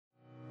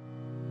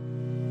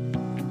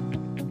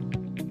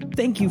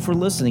Thank you for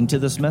listening to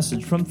this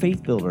message from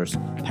Faith Builders.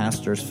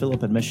 Pastors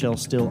Philip and Michelle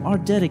Steele are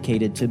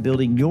dedicated to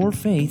building your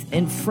faith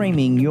and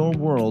framing your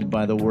world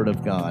by the Word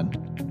of God.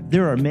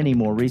 There are many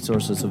more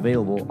resources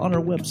available on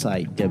our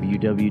website,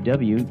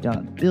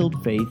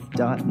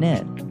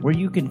 www.buildfaith.net, where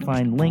you can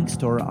find links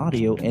to our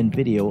audio and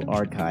video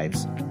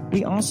archives.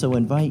 We also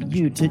invite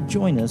you to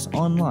join us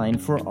online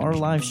for our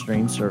live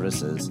stream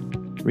services.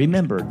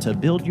 Remember to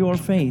build your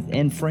faith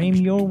and frame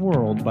your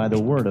world by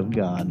the Word of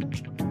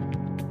God.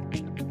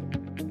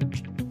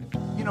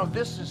 You know,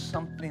 this is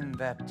something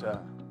that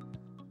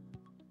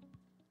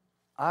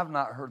I've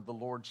not heard the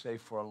Lord say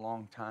for a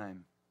long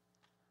time.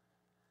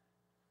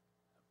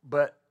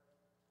 But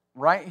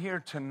right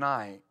here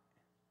tonight,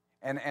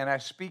 and I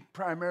speak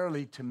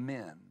primarily to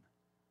men,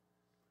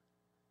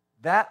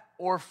 that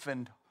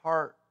orphaned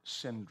heart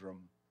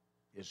syndrome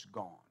is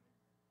gone.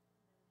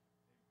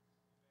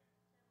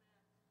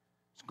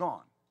 It's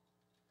gone.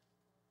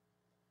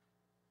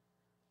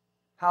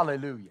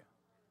 Hallelujah.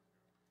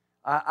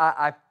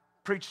 I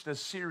preached a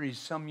series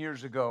some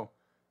years ago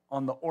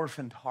on the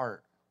orphaned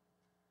heart.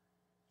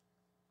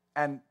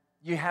 And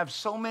you have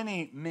so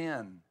many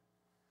men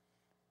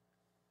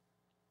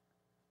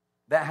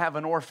that have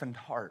an orphaned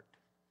heart.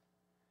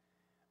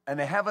 And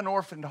they have an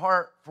orphaned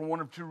heart for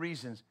one of two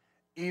reasons.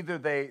 Either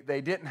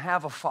they didn't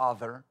have a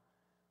father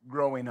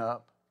growing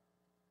up,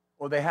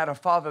 or they had a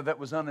father that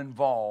was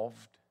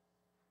uninvolved,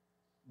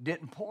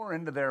 didn't pour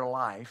into their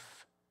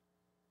life.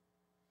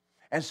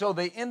 And so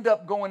they end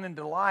up going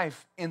into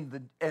life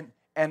and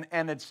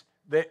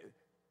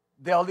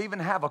they'll even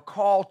have a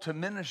call to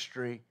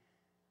ministry,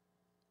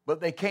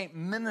 but they can't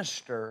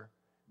minister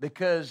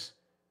because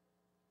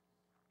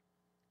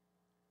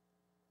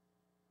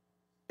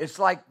it's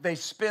like they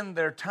spend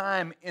their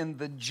time in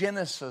the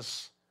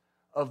genesis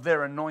of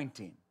their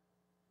anointing.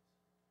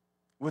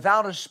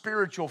 Without a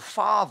spiritual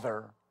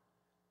father,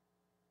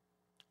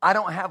 I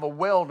don't have a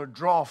well to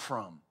draw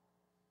from.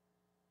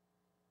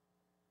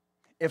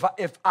 If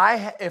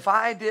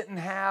I didn't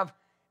have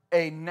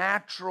a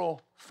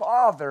natural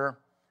father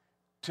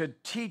to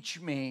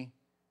teach me,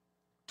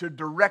 to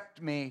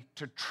direct me,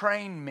 to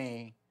train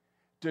me,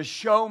 to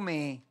show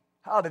me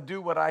how to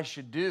do what I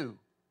should do,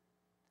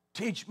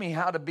 teach me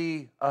how to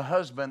be a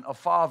husband, a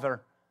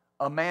father,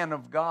 a man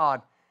of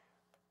God,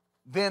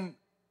 then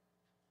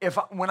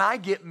when I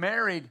get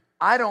married,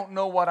 I don't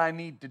know what I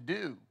need to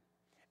do.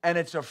 And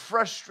it's a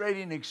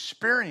frustrating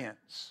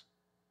experience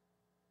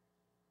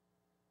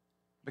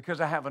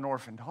because I have an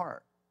orphaned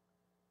heart.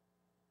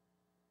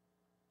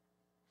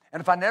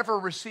 And if I never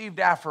received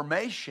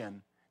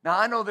affirmation, now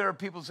I know there are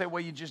people who say,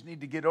 well, you just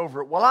need to get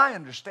over it. Well, I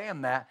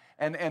understand that,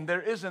 and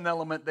there is an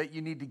element that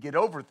you need to get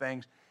over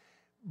things.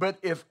 But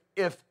if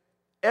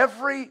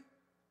every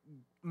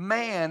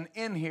man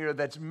in here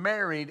that's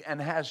married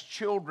and has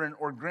children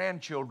or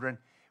grandchildren,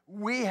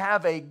 we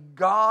have a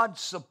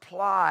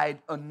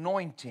God-supplied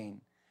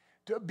anointing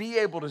to be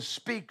able to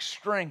speak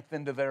strength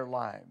into their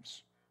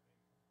lives.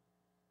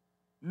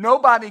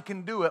 Nobody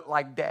can do it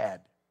like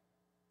Dad.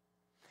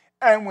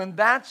 And when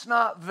that's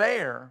not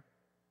there,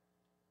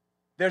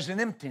 there's an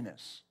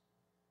emptiness.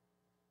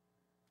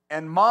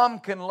 And Mom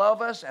can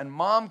love us, and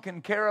Mom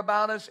can care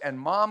about us, and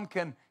Mom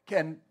can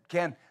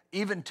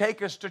even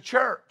take us to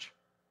church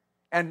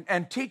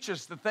and teach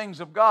us the things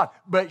of God.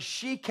 But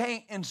she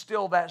can't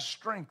instill that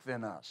strength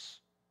in us.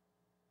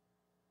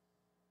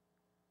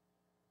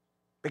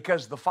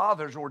 Because the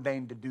Father's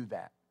ordained to do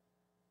that.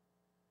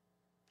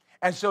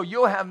 And so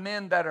you'll have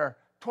men that are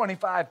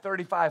 25,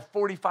 35,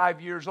 45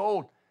 years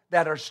old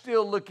that are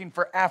still looking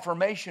for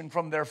affirmation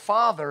from their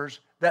fathers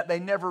that they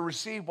never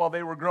received while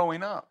they were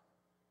growing up.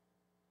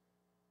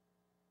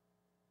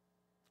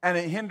 And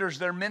it hinders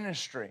their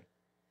ministry.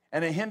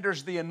 And it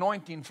hinders the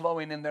anointing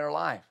flowing in their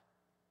life.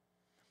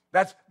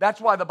 That's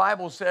why the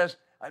Bible says,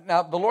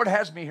 now the Lord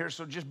has me here,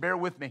 so just bear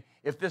with me.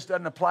 If this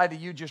doesn't apply to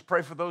you, just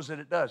pray for those that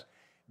it does.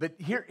 But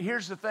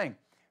here's the thing.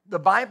 The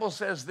Bible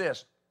says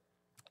this.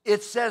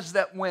 It says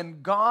that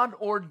when God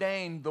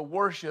ordained the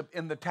worship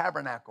in the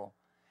tabernacle,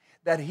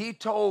 that he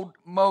told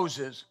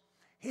Moses,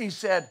 he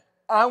said,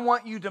 I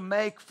want you to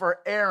make for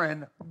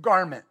Aaron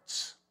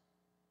garments.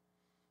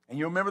 And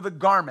you remember the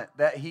garment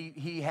that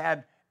he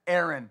had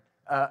Aaron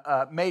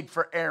made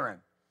for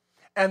Aaron.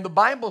 And the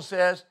Bible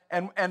says,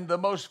 and the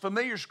most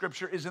familiar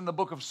scripture is in the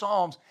book of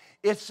Psalms,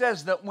 it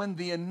says that when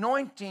the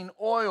anointing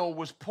oil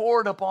was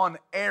poured upon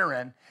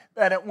Aaron,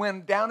 that it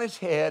went down his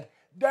head,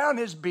 down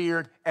his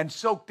beard, and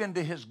soaked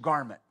into his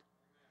garment.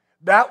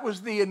 That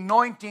was the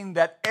anointing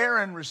that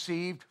Aaron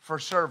received for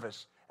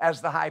service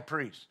as the high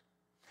priest.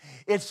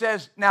 It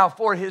says, now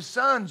for his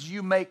sons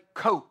you make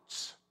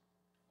coats.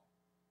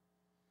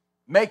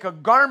 Make a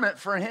garment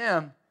for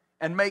him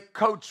and make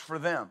coats for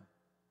them.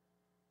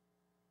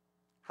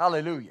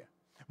 Hallelujah.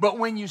 But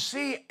when you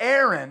see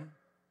Aaron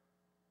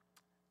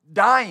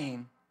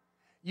dying,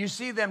 you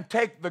see them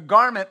take the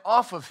garment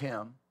off of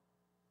him.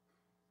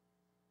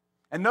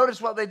 And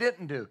notice what they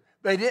didn't do.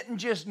 They didn't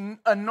just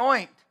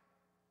anoint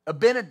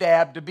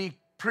Abinadab to be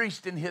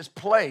priest in his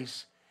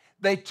place.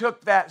 They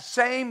took that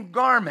same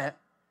garment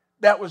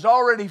that was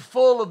already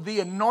full of the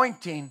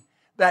anointing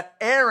that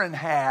Aaron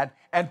had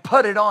and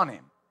put it on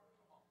him.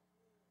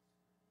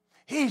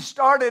 He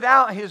started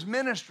out his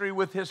ministry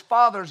with his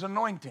father's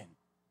anointing.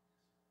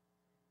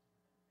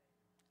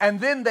 And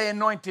then they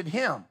anointed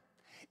him.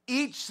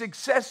 Each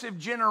successive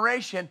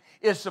generation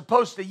is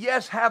supposed to,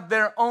 yes, have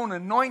their own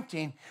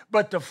anointing,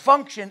 but to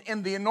function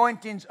in the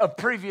anointings of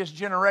previous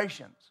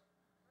generations.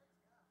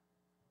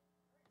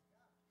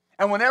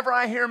 And whenever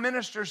I hear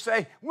ministers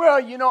say,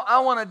 well, I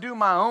want to do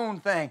my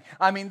own thing.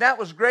 I mean, that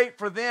was great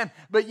for them,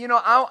 but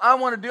I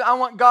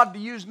want God to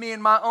use me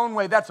in my own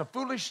way. That's a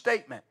foolish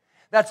statement.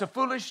 That's a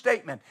foolish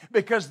statement,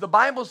 because the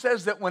Bible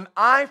says that when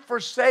I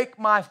forsake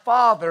my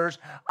fathers,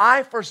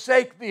 I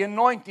forsake the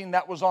anointing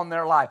that was on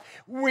their life.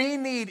 We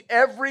need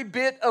every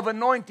bit of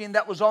anointing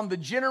that was on the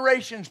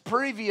generations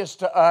previous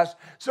to us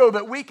so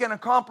that we can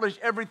accomplish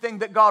everything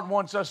that God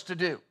wants us to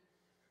do.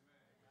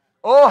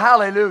 Oh,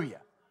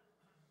 hallelujah.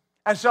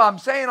 And so I'm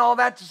saying all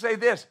that to say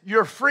this: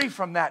 you're free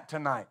from that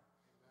tonight.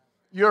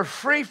 You're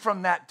free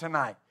from that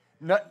tonight.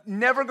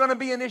 Never going to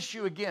be an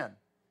issue again.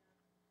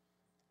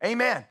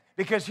 Amen.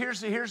 Because here's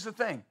the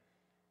thing.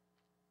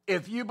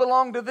 If you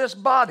belong to this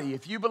body,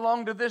 if you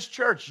belong to this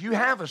church, you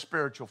have a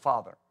spiritual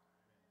father.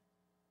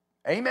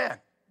 Amen.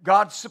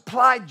 God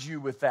supplied you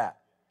with that.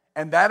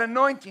 And that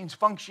anointing's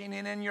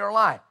functioning in your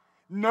life.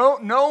 No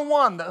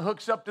one that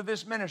hooks up to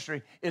this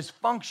ministry is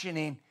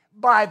functioning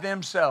by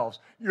themselves.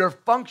 You're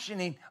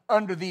functioning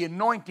under the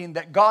anointing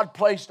that God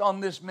placed on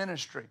this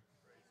ministry.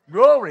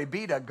 Glory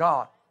be to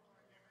God.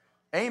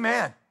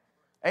 Amen.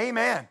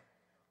 Amen.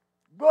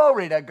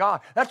 Glory to God.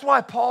 That's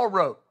why Paul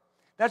wrote.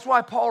 That's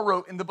why Paul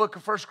wrote in the book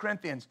of 1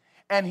 Corinthians.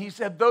 And he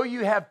said, though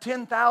you have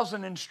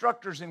 10,000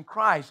 instructors in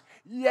Christ,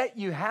 yet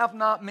you have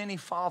not many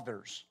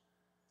fathers.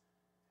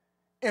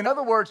 In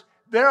other words,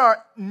 there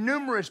are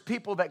numerous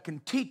people that can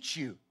teach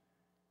you,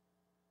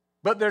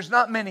 but there's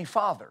not many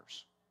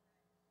fathers.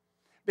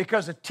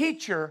 Because a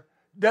teacher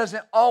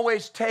doesn't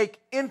always take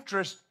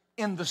interest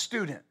in the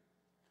student,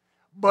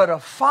 but a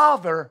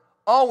father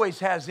always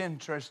has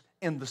interest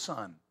in the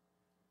son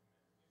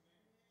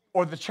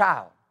or the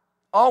child.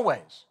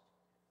 Always.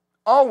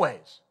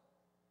 Always.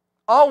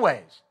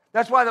 Always.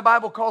 That's why the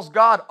Bible calls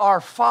God our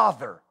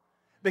Father,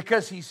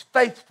 because He's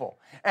faithful.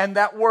 And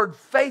that word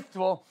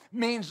faithful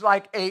means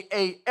like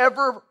a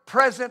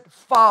ever-present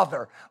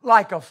father,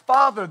 like a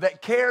father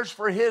that cares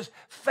for his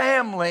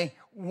family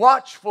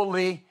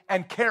watchfully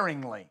and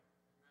caringly.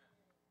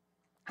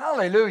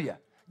 Hallelujah.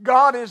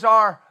 God is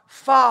our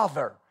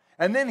Father.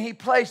 And then He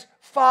placed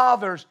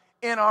fathers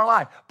in our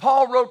life.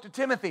 Paul wrote to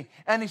Timothy,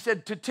 and he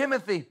said, to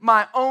Timothy,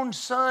 my own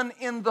son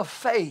in the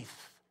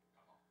faith.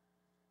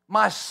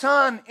 My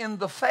son in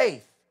the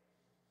faith.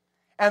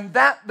 And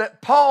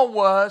that Paul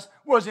was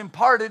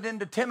imparted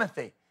into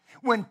Timothy.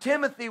 When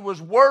Timothy was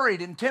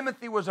worried and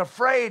Timothy was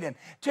afraid and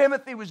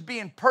Timothy was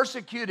being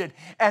persecuted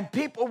and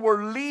people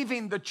were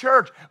leaving the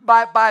church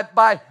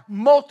by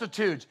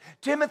multitudes,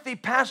 Timothy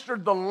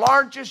pastored the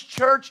largest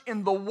church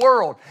in the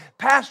world,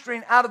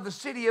 pastoring out of the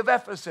city of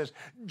Ephesus.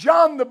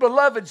 John the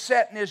Beloved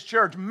sat in his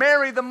church.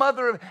 Mary, the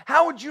mother of...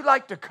 How would you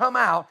like to come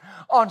out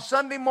on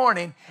Sunday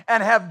morning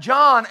and have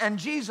John and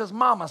Jesus'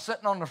 mama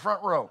sitting on the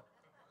front row?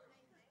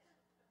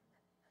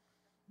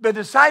 The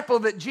disciple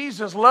that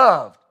Jesus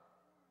loved,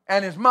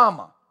 and his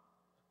mama,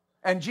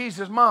 and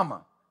Jesus'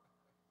 mama.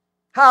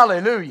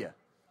 Hallelujah.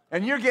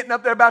 And you're getting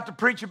up there about to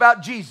preach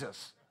about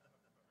Jesus.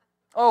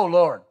 Oh,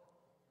 Lord.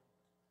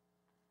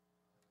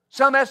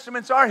 Some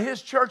estimates are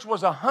his church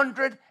was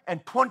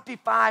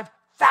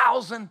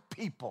 125,000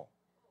 people.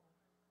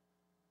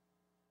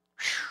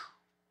 Whew.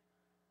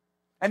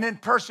 And then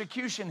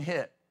persecution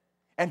hit.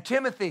 And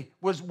Timothy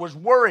was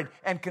worried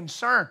and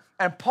concerned.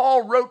 And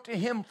Paul wrote to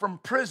him from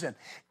prison.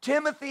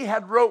 Timothy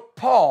had wrote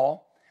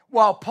Paul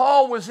while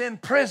Paul was in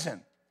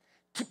prison.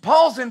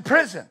 Paul's in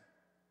prison.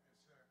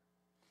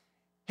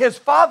 His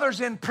father's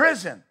in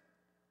prison.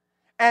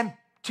 And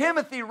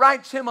Timothy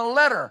writes him a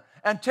letter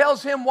and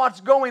tells him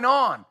what's going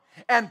on.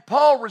 And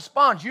Paul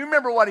responds. You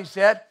remember what he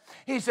said?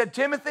 He said,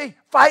 Timothy,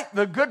 fight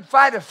the good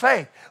fight of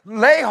faith.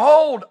 Lay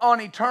hold on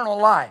eternal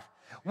life.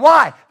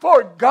 Why?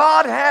 For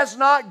God has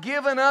not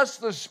given us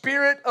the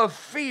spirit of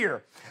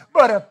fear,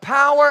 but of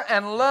power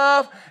and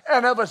love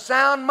and of a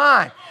sound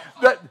mind.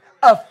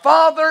 A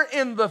father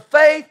in the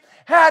faith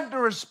had to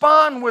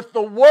respond with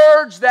the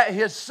words that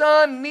his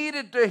son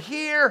needed to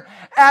hear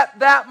at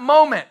that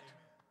moment.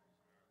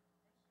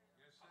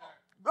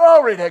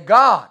 Glory to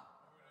God.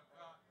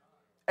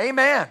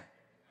 Amen.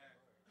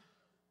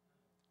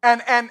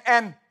 And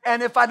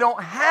if I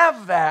don't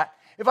have that,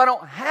 in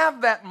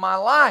my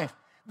life,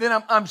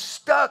 then I'm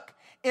stuck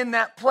in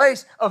that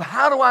place of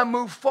how do I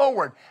move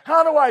forward?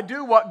 How do I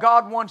do what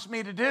God wants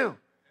me to do?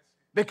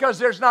 Because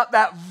there's not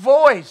that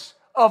voice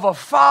of a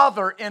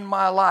father in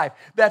my life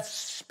that's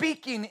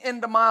speaking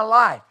into my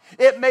life.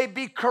 It may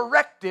be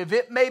corrective,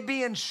 it may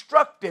be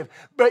instructive,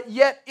 but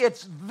yet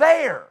it's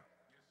there.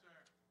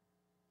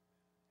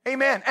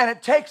 Amen. And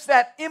it takes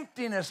that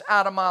emptiness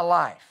out of my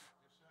life.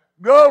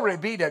 Glory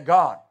be to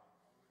God.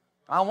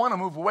 I want to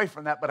move away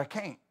from that, but I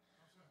can't.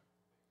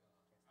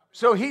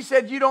 So he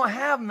said, you don't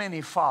have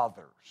many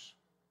fathers.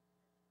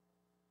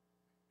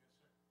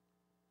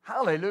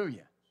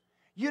 Hallelujah.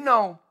 You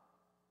don't,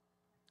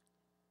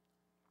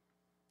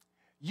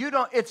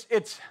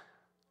 it's,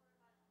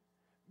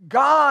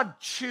 God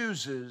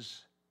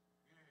chooses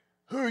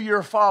who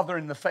your father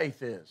in the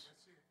faith is.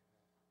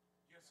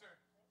 Yes, sir.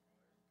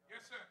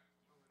 Yes, sir.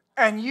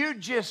 And you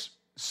just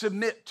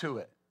submit to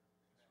it.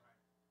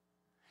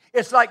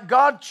 It's like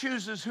God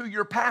chooses who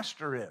your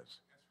pastor is.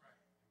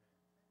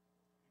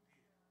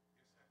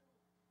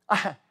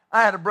 I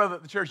had a brother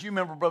at the church. You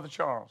remember Brother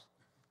Charles.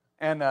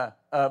 And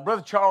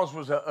Brother Charles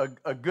was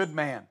a good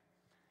man.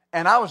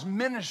 And I was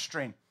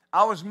ministering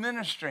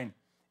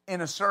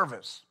in a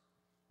service.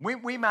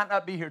 We might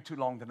not be here too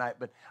long tonight,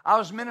 but I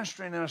was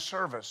ministering in a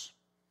service.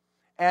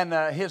 And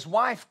his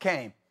wife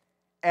came.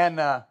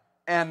 And I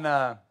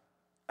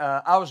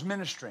was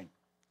ministering.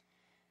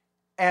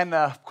 And,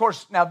 of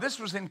course, now this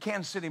was in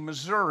Kansas City,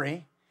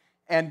 Missouri.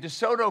 And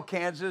DeSoto,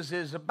 Kansas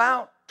is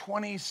about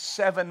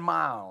 27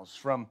 miles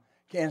from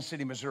Kansas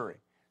City, Missouri.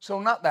 So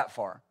not that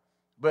far.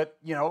 But,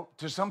 you know,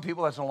 to some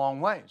people that's a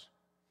long ways.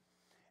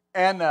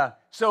 And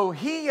so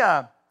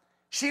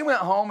she went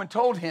home and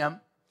told him,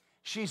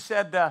 she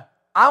said,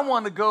 I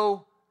want to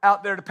go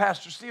out there to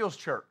Pastor Steele's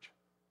church.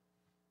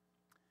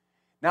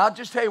 Now, I'll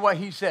just tell you what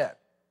he said.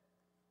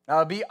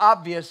 Now, it'll be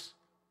obvious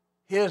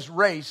his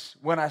race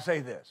when I say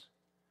this.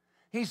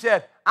 He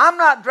said, I'm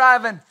not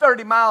driving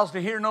 30 miles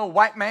to hear no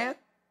white man.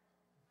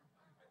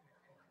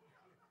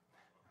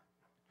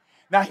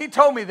 Now, he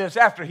told me this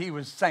after he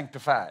was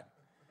sanctified.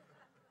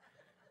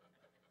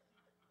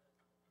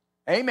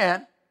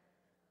 Amen.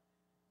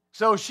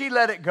 So she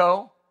let it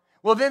go.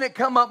 Well, then it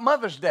come up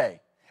Mother's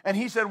Day. And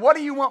he said, what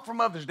do you want for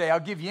Mother's Day? I'll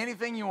give you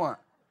anything you want.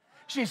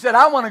 She said,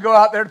 I want to go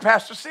out there to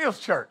Pastor Steele's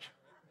church.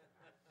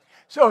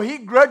 So he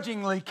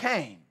grudgingly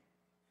came.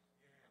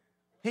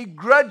 He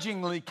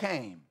grudgingly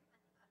came.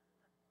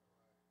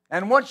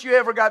 And once you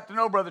ever got to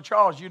know Brother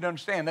Charles, you'd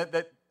understand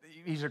that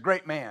he's a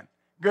great man,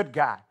 good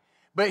guy.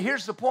 But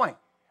here's the point.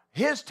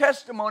 His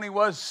testimony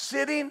was,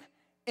 sitting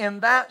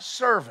in that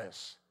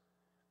service,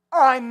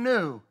 I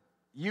knew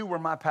you were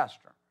my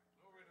pastor.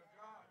 Glory to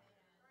God.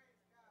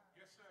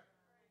 Yes, sir.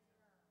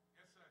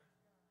 Yes, sir.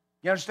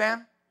 You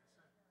understand?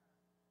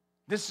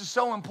 This is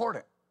so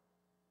important.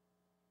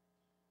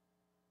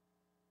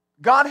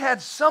 God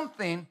had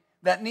something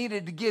that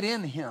needed to get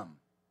in him.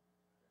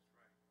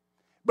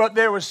 But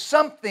there was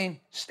something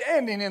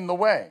standing in the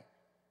way.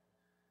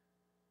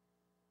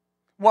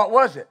 What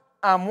was it?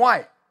 I'm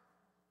white.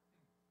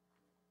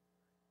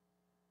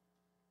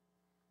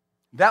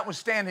 That was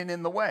standing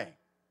in the way.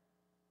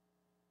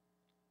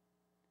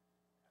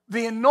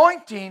 The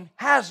anointing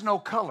has no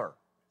color.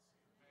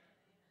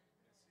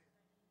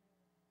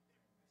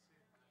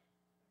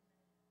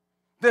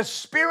 The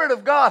Spirit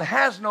of God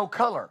has no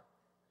color.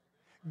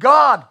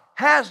 God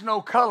has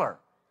no color.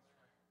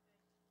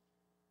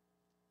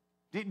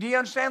 Do you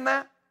understand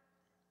that?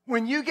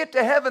 When you get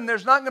to heaven,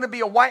 there's not going to be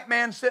a white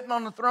man sitting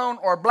on the throne,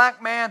 or a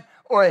black man,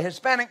 or a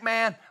Hispanic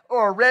man,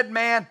 or a red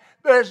man.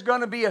 There's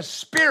going to be a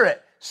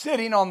spirit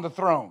sitting on the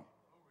throne.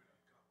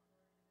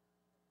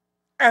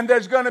 And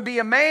there's going to be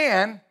a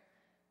man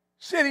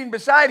sitting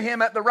beside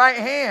him at the right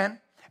hand,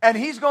 and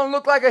he's going to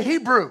look like a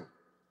Hebrew.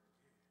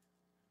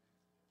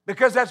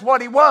 Because that's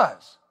what he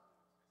was.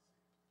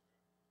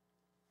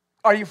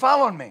 Are you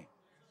following me?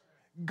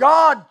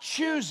 God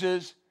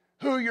chooses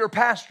who your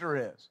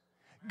pastor is.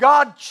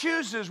 God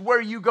chooses where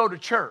you go to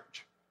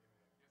church.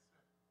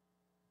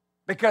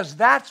 Because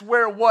that's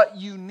where what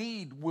you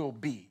need will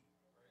be.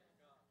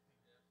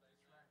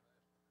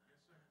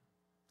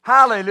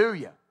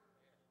 Hallelujah.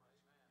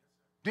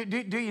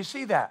 Do you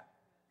see that?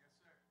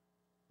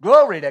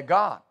 Glory to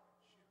God.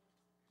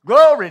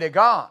 Glory to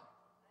God.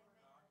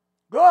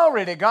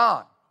 Glory to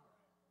God.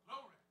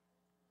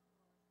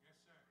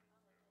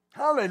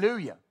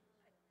 Hallelujah.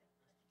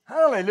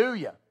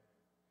 Hallelujah.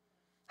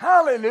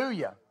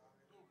 Hallelujah.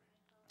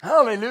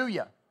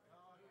 Hallelujah.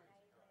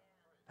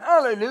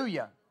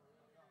 Hallelujah.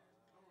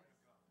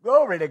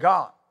 Glory to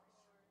God.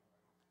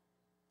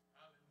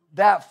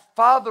 That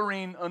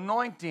fathering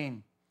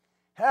anointing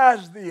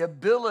has the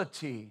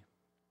ability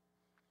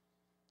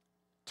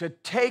to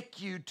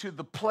take you to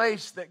the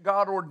place that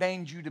God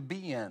ordained you to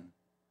be in.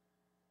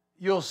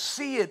 You'll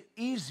see it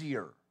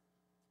easier.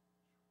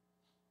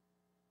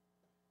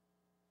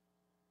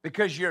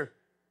 Because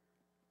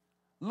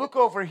look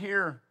over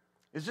here.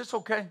 Is this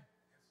okay?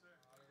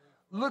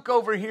 Look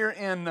over here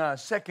in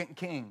 2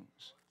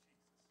 Kings.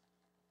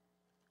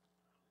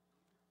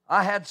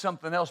 I had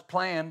something else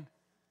planned.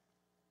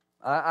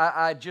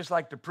 I'd just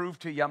like to prove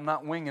to you I'm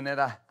not winging it.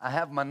 I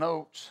have my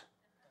notes.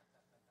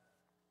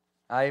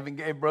 I even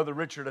gave Brother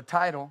Richard a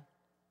title.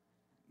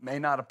 May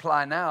not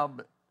apply now,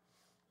 but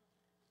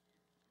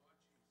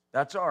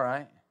that's all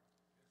right.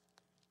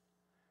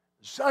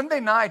 Sunday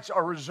nights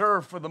are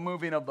reserved for the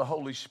moving of the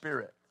Holy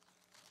Spirit.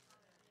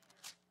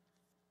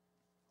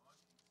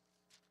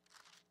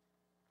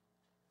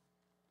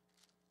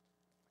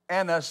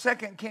 And 2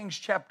 Kings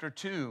chapter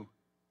 2,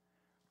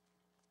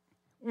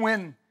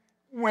 when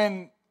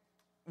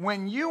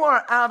when you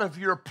are out of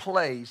your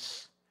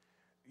place,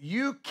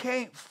 you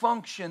can't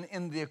function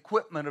in the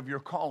equipment of your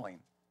calling.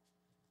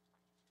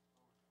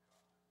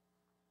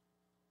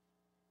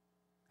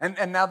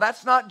 And now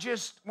that's not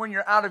just when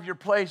you're out of your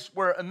place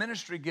where a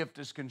ministry gift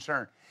is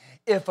concerned.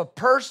 If a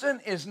person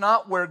is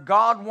not where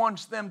God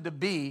wants them to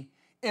be,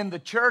 in the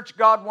church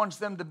God wants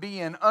them to be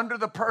in, under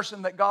the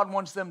person that God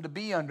wants them to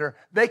be under,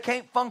 they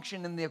can't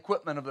function in the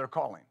equipment of their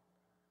calling.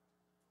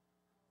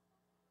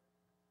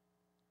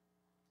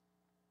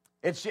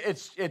 It's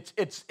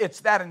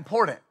that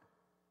important.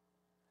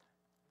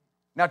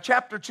 Now,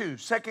 chapter 2,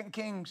 2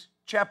 Kings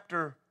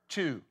chapter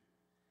 2.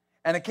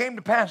 And it came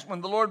to pass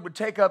when the Lord would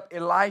take up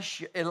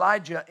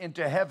Elijah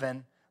into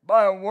heaven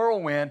by a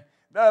whirlwind,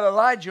 that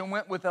Elijah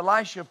went with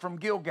Elisha from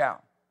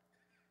Gilgal.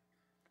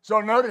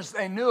 So notice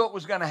they knew it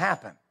was going to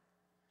happen.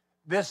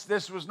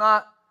 This was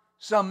not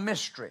some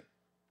mystery.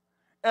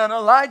 And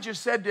Elijah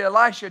said to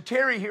Elisha,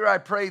 "Tarry here, I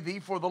pray thee,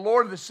 for the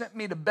Lord has sent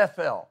me to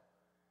Bethel,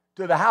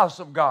 to the house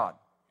of God."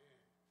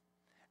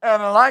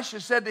 And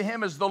Elisha said to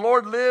him, "As the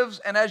Lord lives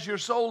and as your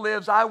soul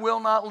lives, I will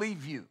not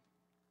leave you.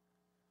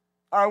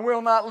 I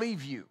will not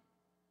leave you."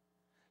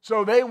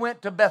 So they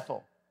went to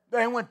Bethel.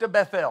 They went to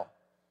Bethel.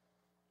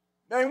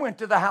 They went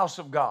to the house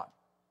of God.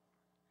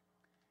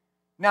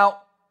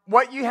 Now,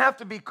 what you have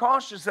to be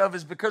cautious of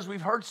is, because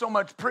we've heard so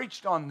much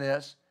preached on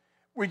this,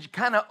 we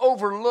kind of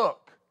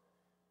overlook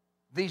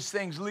these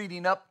things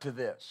leading up to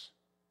this.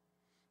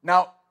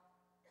 Now,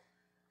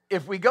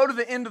 if we go to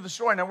the end of the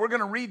story, now we're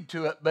going to read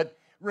to it, but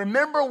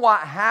remember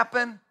what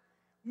happened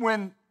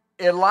when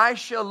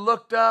Elisha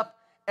looked up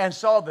and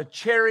saw the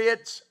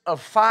chariots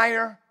of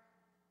fire?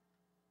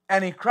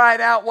 And he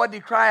cried out. What did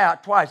he cry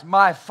out? Twice.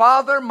 "My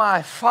father,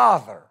 my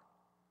father."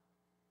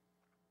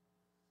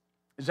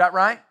 Is that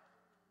right?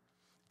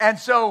 And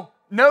so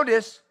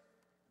notice,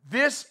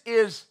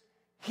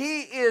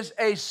 he is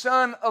a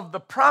son of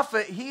the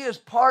prophet. He is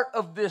part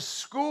of this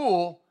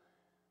school,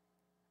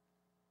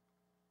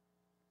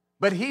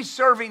 but he's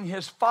serving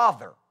his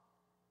father.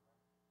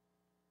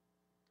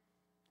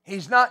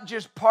 He's not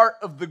just part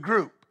of the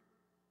group.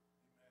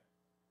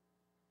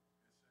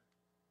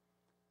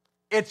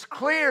 It's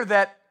clear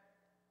that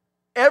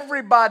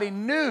everybody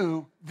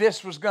knew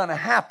this was going to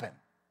happen,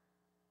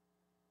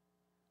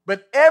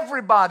 but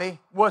everybody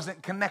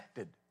wasn't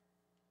connected.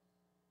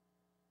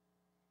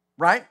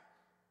 Right?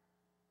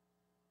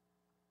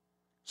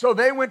 So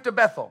they went to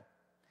Bethel.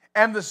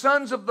 And the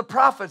sons of the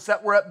prophets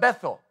that were at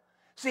Bethel.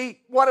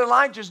 See, what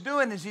Elijah's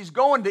doing is he's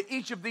going to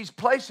each of these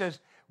places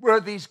where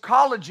these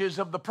colleges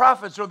of the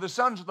prophets or the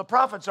sons of the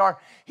prophets are.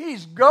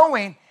 He's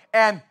going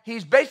and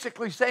he's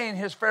basically saying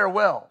his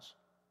farewells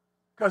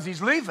because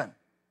he's leaving.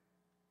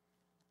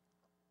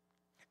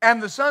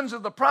 And the sons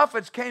of the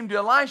prophets came to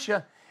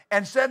Elisha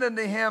and said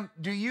unto him,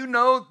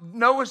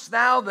 knowest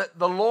thou that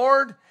the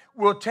Lord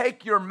will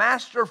take your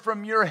master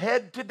from your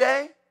head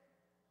today?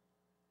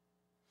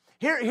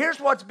 Here's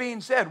what's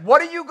being said.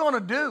 What are you going to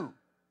do?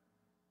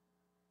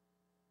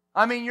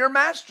 I mean, your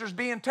master's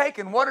being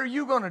taken. What are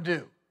you going to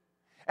do?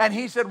 And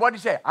he said, what did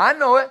he say? "I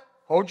know it.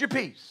 Hold your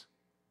peace."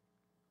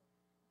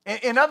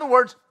 In other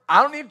words,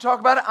 I don't need to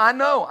talk about it. I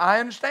know. I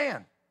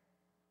understand.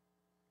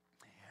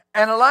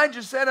 And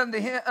Elijah said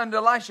unto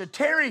Elisha,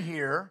 "Tarry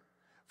here,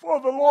 for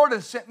the Lord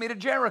hath sent me to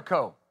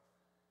Jericho."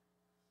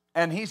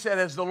 And he said,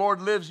 "As the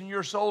Lord lives and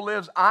your soul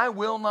lives, I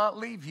will not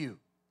leave you."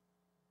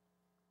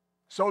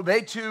 So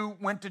they too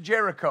went to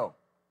Jericho.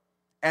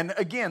 And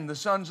again, the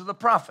sons of the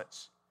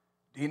prophets.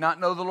 "Do you not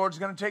know the Lord's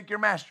going to take your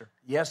master?"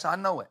 "Yes, I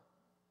know it."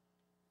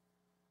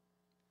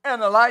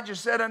 And Elijah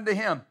said unto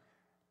him,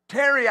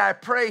 "Tarry, I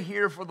pray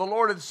here, for the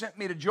Lord hath sent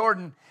me to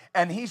Jordan."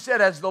 And he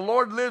said, "As the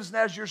Lord lives and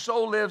as your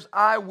soul lives,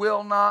 I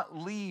will not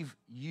leave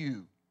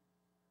you."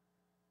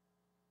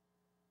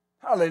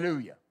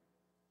 Hallelujah.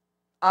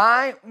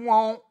 I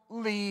won't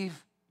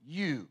leave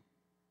you.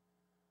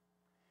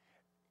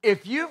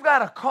 If you've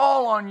got a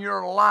call on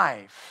your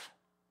life,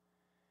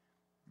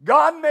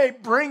 God may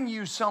bring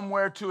you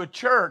somewhere to a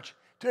church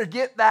to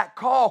get that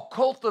call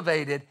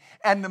cultivated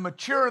and to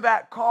mature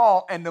that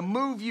call and to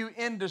move you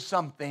into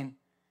something.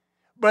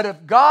 But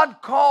if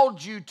God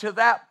called you to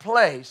that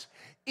place,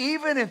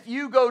 even if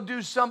you go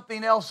do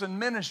something else in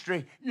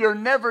ministry, you're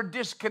never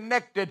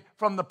disconnected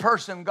from the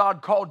person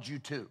God called you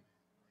to.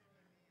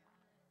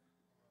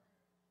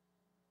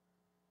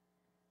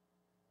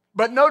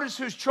 But notice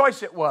whose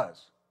choice it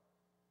was.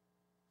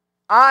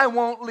 I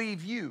won't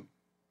leave you.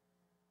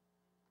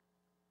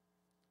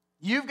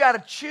 You've got to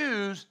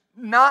choose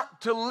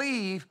not to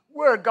leave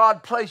where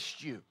God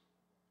placed you.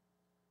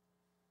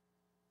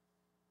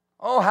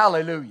 Oh,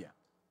 hallelujah.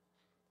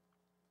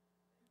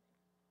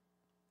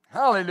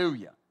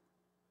 Hallelujah.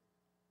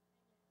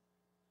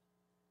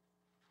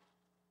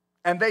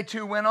 And they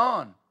too went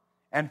on.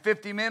 And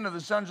 50 men of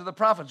the sons of the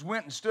prophets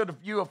went and stood a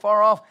few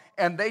afar off,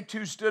 and they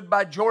too stood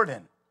by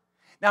Jordan.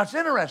 Now it's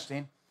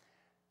interesting.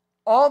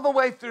 All the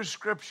way through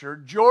Scripture,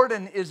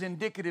 Jordan is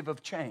indicative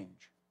of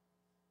change.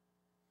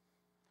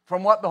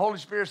 From what the Holy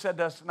Spirit said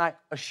to us tonight,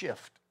 a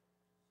shift.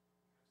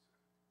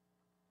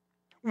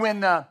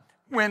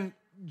 When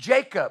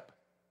Jacob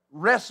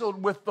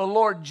wrestled with the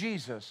Lord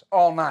Jesus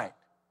all night.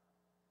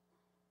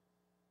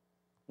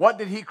 What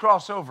did he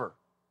cross over?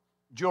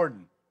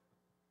 Jordan.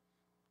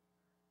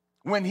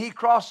 When he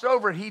crossed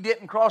over, he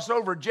didn't cross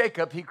over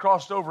Jacob, he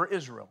crossed over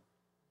Israel.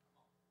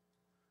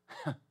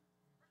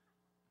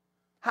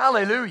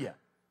 Hallelujah.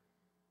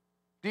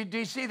 Do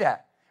you see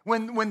that?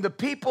 When the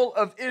people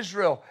of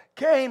Israel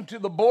came to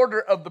the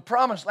border of the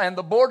promised land,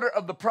 the border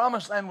of the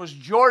promised land was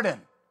Jordan.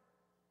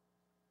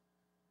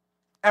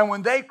 And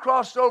when they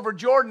crossed over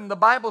Jordan, the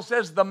Bible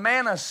says the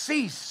manna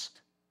ceased.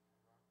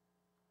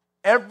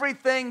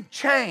 Everything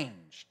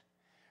changed.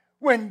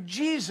 When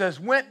Jesus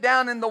went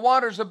down in the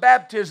waters of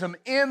baptism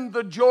in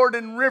the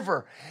Jordan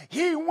River,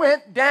 he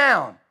went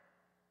down,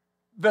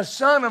 the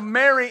son of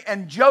Mary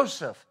and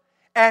Joseph,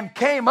 and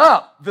came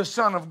up the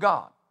Son of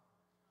God.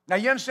 Now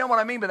you understand what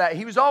I mean by that?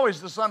 He was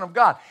always the Son of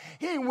God.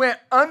 He went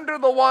under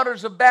the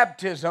waters of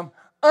baptism,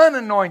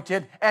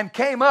 unanointed, and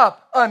came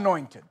up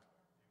anointed.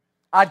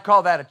 I'd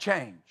call that a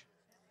change.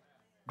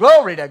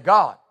 Glory to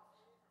God.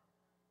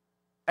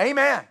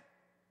 Amen.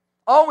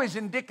 Always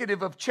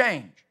indicative of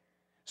change.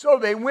 So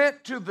they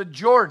went to the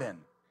Jordan,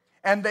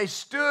 and they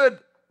stood,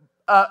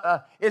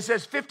 it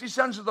says 50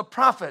 sons of the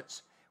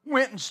prophets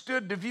went and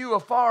stood to view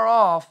afar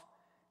off,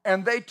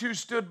 and they too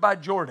stood by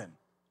Jordan.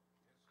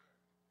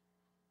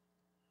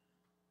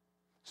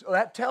 So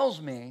that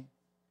tells me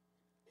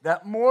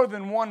that more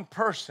than one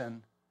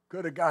person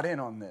could have got in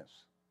on this.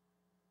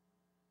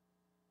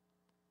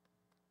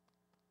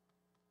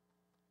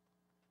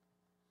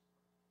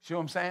 See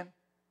what I'm saying?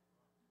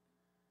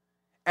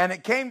 And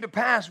it came to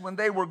pass when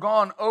they were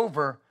gone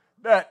over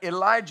that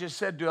Elijah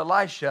said to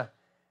Elisha,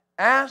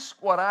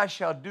 ask what I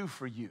shall do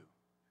for you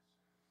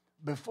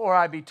before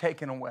I be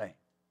taken away.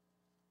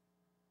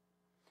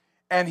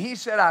 And he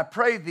said, I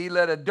pray thee,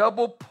 let a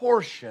double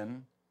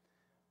portion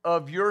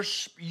of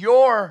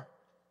your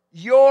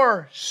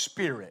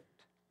spirit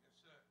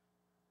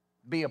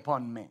be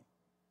upon me.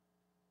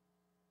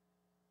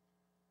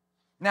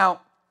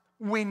 Now,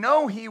 we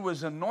know he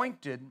was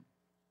anointed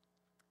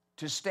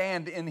to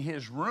stand in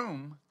his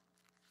room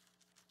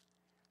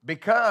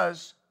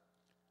because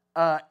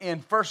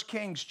in 1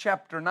 Kings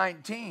chapter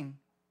 19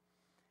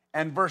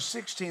 and verse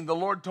 16, the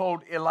Lord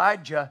told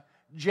Elijah,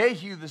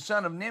 Jehu the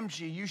son of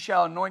Nimshi, you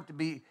shall anoint to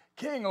be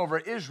king over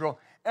Israel,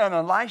 and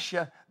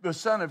Elisha the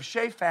son of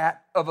Shaphat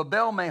of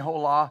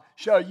Abel-Meholah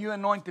shall you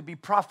anoint to be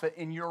prophet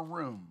in your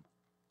room.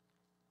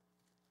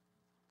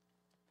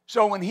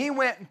 So when he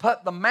went and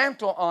put the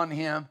mantle on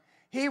him,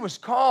 he was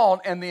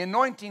called and the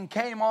anointing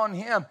came on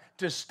him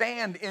to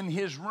stand in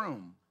his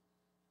room.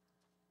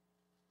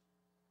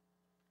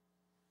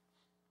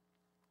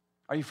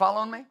 Are you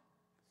following me?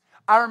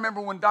 I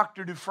remember when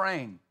Dr.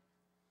 Dufresne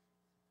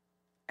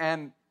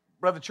and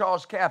Brother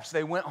Charles Capps,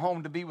 they went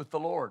home to be with the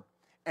Lord.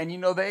 And you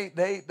know, they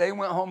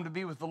went home to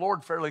be with the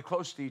Lord fairly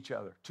close to each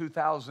other,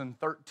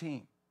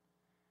 2013.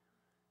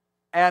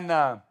 And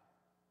I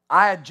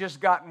had just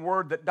gotten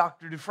word that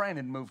Dr. Dufresne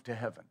had moved to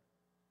heaven.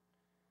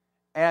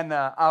 And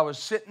I was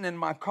sitting in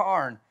my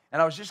car,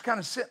 and I was just kind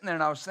of sitting there,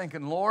 and I was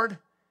thinking, Lord,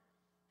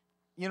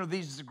 you know,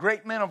 these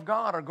great men of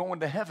God are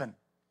going to heaven.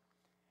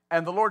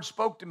 And the Lord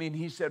spoke to me, and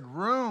he said,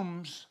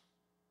 rooms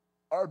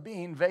are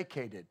being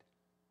vacated.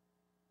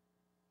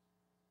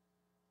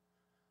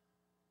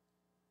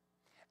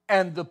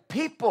 And the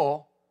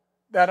people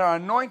that are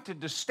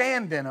anointed to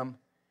stand in them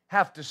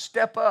have to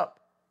step up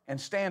and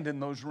stand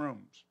in those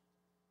rooms.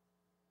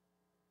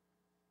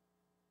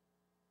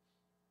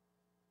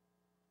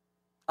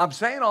 I'm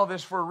saying all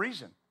this for a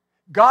reason.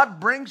 God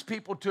brings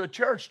people to a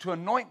church to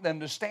anoint them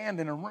to stand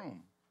in a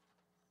room.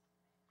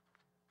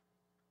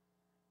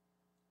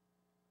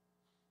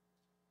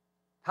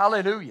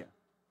 Hallelujah.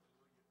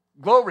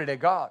 Glory to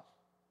God.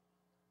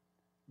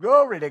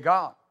 Glory to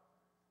God.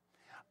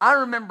 I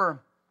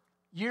remember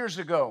years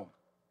ago,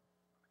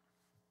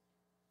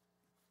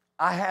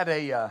 I had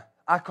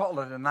I call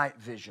it a night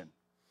vision.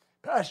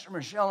 Pastor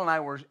Michelle and I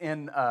were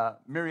in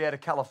Marietta,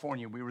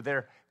 California. We were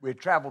there. We had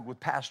traveled with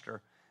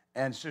Pastor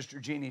and Sister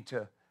Jeannie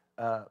to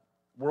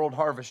World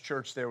Harvest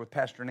Church there with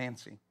Pastor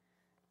Nancy.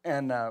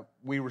 And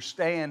we were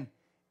staying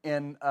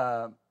in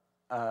a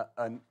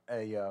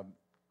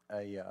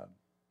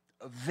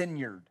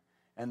vineyard.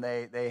 And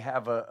they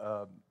have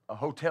a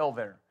hotel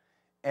there.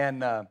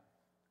 And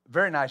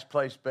very nice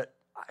place. But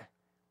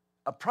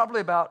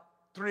probably about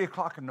 3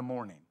 o'clock in the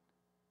morning,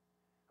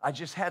 I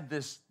just had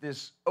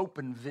this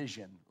open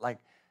vision. Like,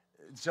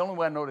 it's the only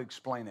way I know to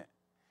explain it.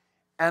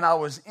 And I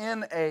was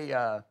in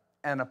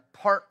an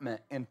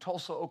apartment in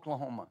Tulsa,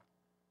 Oklahoma.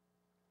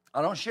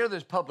 I don't share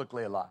this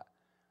publicly a lot.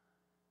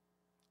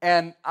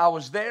 And I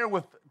was there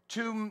with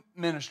two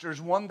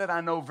ministers, one that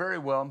I know very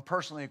well, I'm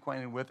personally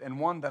acquainted with, and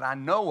one that I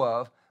know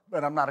of,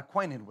 but I'm not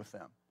acquainted with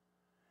them.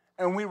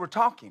 And we were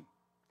talking.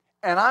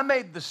 And I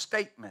made the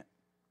statement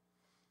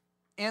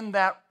in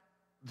that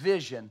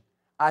vision.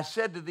 I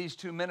said to these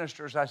two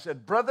ministers, I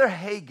said, Brother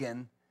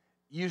Hagin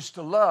used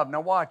to love,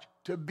 now watch,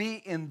 to be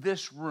in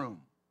this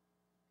room.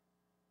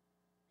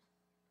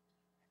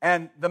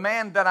 And the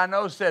man that I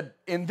know said,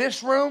 in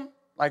this room?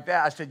 Like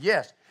that? I said,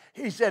 yes.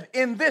 He said,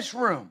 in this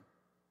room.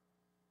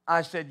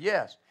 I said,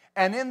 yes.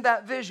 And in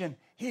that vision,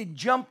 he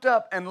jumped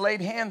up and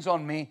laid hands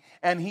on me,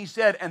 and he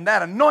said, and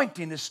that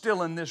anointing is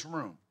still in this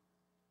room.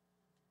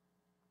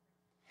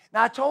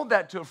 Now, I told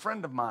that to a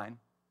friend of mine.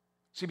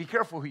 See, be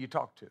careful who you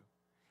talk to.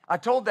 I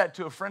told that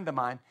to a friend of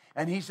mine,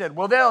 and he said,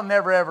 well, there'll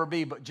never, ever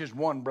be but just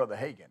one Brother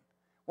Hagin.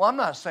 Well, I'm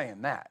not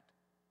saying that.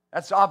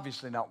 That's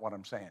obviously not what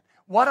I'm saying.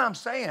 What I'm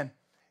saying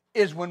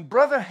is when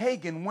Brother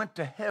Hagin went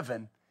to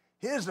heaven,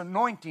 his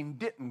anointing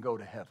didn't go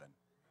to heaven.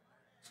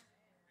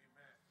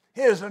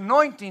 His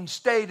anointing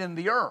stayed in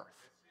the earth.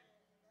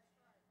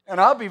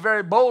 And I'll be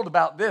very bold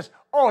about this.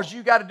 All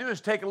you got to do is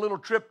take a little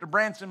trip to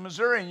Branson,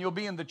 Missouri, and you'll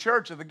be in the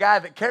church of the guy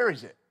that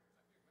carries it.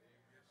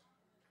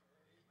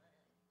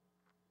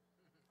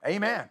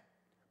 Amen.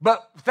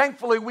 But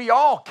thankfully, we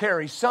all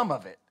carry some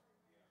of it.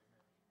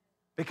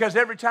 Because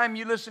every time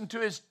you listen to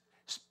his,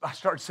 I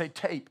started to say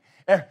tape.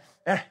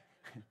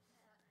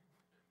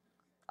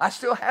 I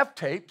still have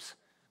tapes.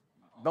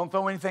 Don't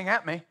throw anything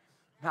at me.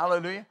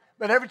 Hallelujah.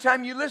 But every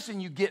time you listen,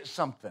 you get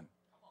something.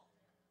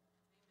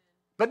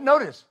 But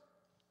notice,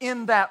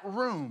 in that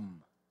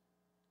room,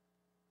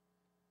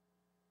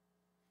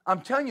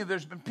 I'm telling you,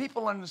 there's been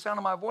people under the sound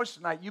of my voice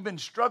tonight, you've been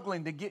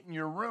struggling to get in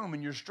your room,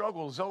 and your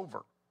struggle is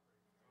over.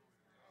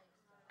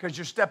 Because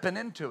you're stepping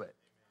into it.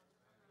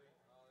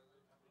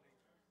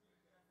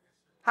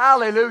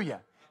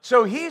 Hallelujah.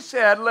 So he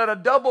said, let a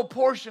double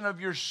portion of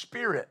your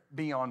spirit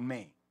be on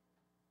me.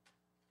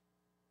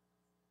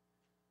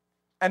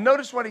 And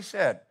notice what he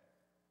said.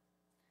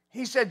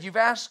 He said, you've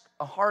asked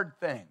a hard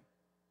thing.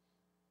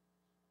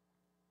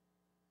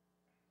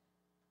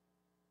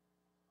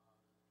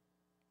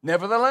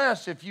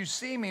 Nevertheless, if you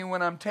see me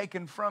when I'm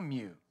taken from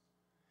you,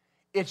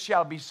 it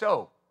shall be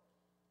so.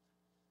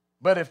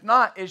 But if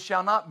not, it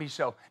shall not be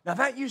so. Now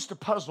that used to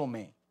puzzle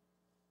me.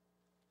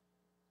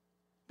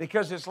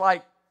 Because it's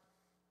like,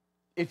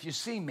 if you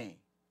see me,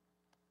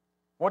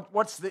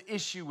 what's the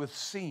issue with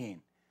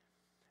seeing?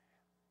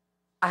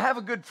 I have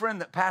a good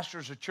friend that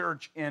pastors a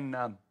church in,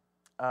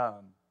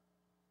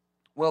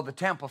 the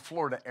Tampa,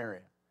 Florida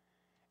area.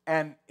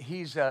 And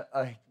he's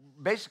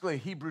basically a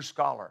Hebrew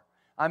scholar.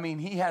 I mean,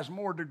 he has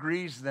more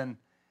degrees than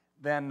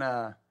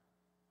I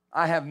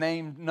have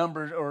named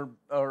numbers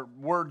or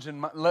words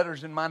and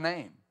letters in my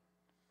name.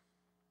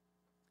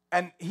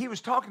 And he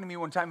was talking to me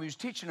one time. He was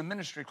teaching a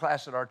ministry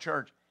class at our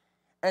church.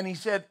 And he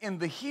said, in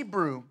the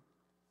Hebrew,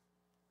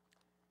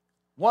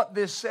 what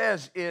this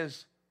says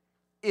is,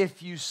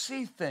 if you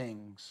see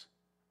things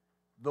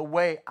the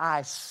way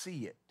I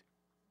see it,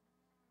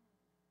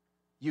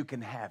 you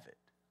can have it.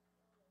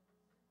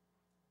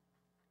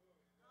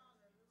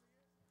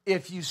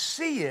 If you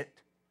see it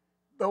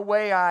the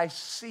way I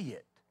see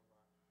it.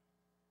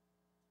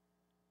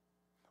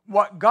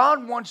 What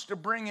God wants to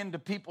bring into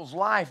people's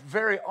life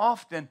very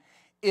often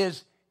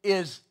is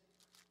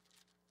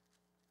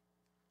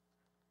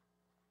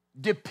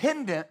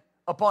dependent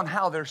upon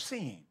how they're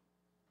seeing.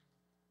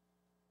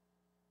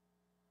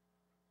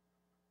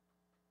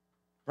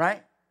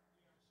 Right?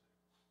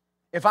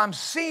 If I'm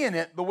seeing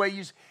it the way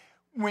you...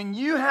 When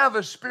you have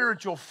a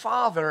spiritual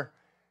father,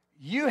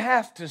 you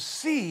have to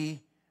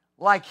see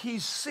like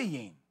he's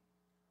seeing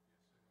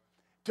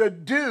to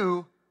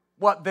do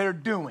what they're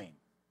doing.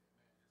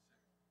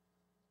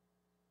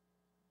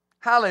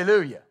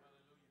 Hallelujah.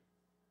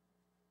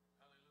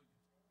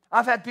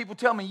 I've had people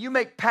tell me, you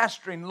make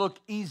pastoring look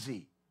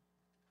easy.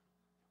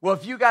 Well,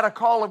 if you got a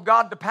call of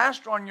God to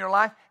pastor on your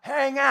life,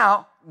 hang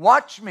out,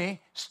 watch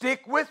me,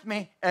 stick with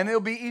me, and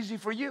it'll be easy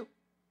for you.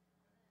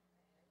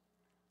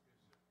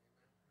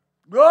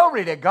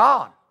 Glory to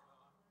God.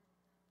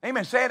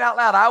 Amen. Say it out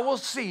loud. I will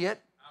see it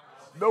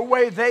the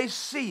way they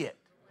see it.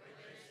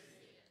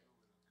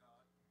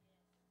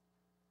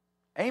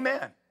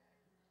 Amen.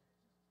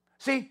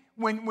 See,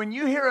 when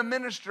you hear a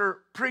minister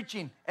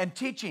preaching and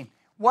teaching,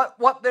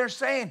 what they're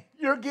saying,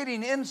 you're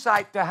getting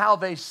insight to how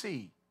they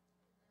see.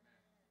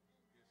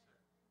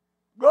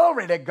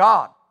 Glory to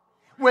God.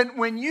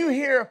 When you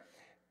hear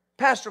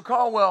Pastor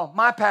Caldwell,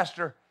 my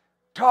pastor,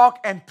 talk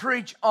and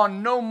preach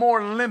on no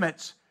more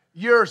limits,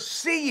 you're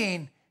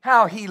seeing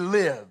how he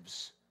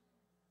lives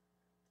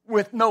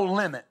with no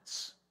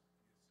limits.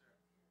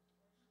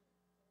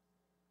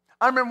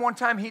 I remember one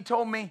time he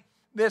told me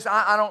this.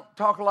 I don't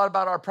talk a lot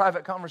about our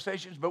private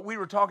conversations, but we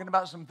were talking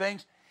about some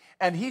things,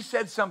 and he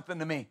said something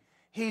to me.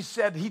 He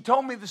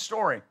told me the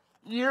story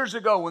years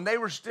ago when they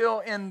were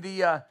still in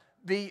the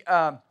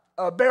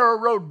Barrow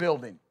Road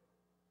building,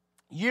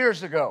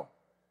 years ago.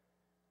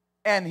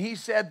 And he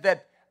said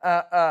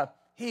that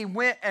he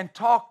went and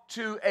talked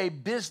to a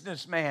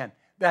businessman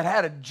that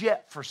had a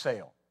jet for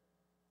sale.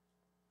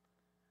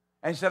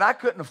 And he said, I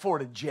couldn't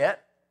afford a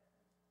jet.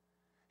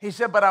 He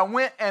said, but I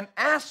went and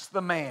asked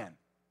the man,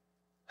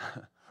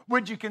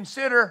 would you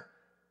consider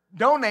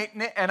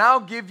donating it, and I'll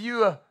give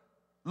you a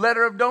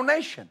letter of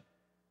donation.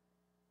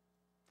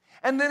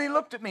 And then he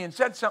looked at me and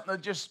said something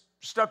that just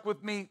stuck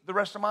with me the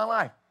rest of my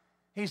life.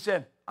 He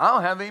said, I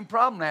don't have any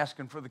problem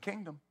asking for the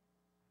kingdom.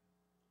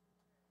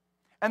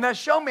 And that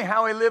showed me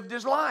how he lived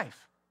his life.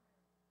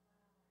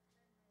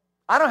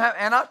 I don't have,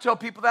 and I'll tell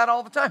people that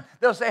all the time.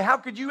 They'll say, how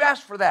could you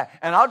ask for that?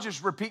 And I'll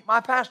just repeat my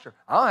pastor.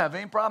 I don't have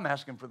any problem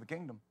asking for the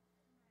kingdom.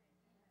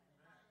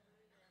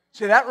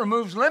 See, that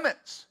removes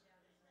limits.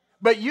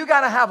 But you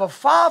got to have a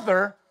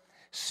father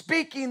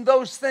speaking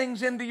those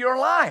things into your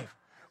life.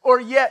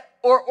 Or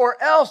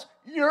else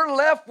you're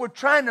left with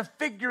trying to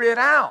figure it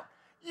out.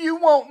 You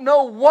won't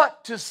know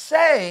what to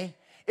say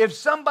if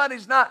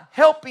somebody's not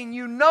helping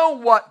you know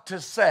what to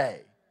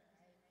say.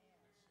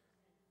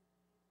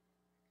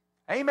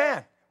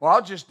 Amen. Well,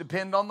 I'll just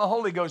depend on the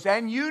Holy Ghost.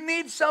 And you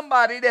need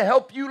somebody to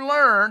help you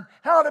learn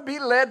how to be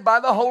led by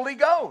the Holy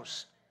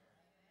Ghost.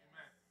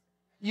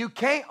 You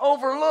can't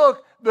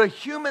overlook the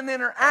human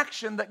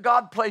interaction that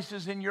God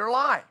places in your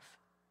life.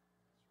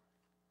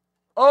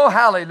 Oh,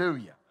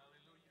 hallelujah.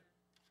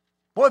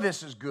 Boy,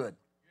 this is good.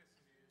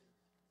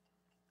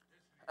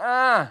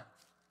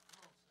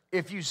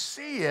 If you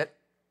see it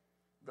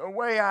the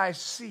way I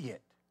see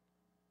it,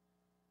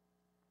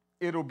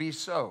 it'll be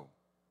so.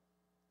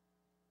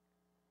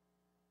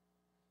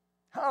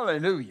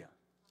 Hallelujah.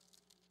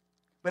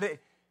 But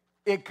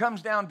it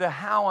comes down to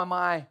how am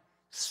I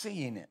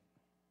seeing it?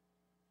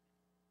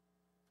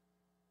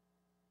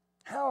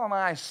 How am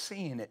I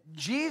seeing it?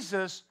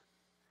 Jesus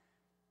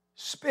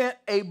spent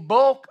a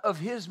bulk of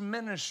his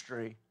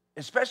ministry,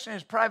 especially in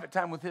his private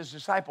time with his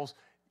disciples,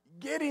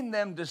 getting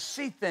them to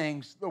see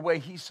things the way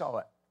he saw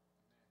it.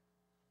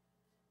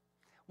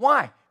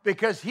 Why?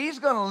 Because he's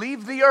going to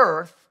leave the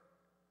earth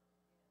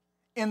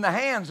in the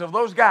hands of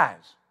those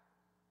guys.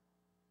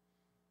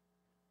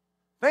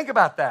 Think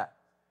about that.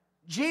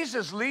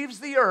 Jesus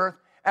leaves the earth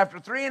after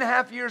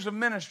 3.5 years of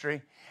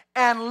ministry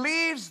and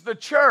leaves the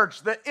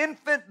church, the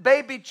infant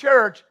baby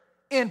church,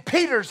 in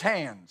Peter's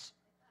hands.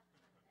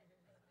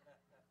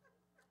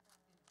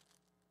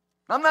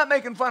 I'm not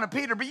making fun of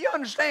Peter, but you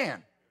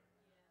understand.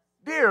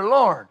 Dear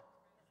Lord.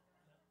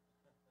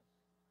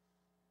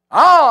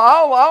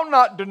 I'll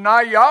not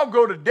deny you. I'll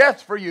go to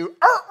death for you.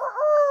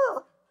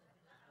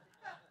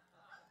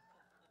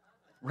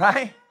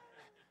 Right?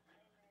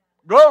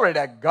 Glory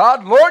to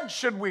God. Lord,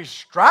 should we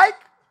strike?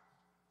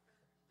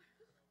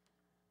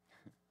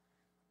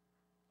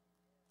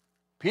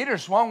 Peter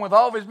swung with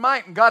all of his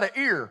might and got an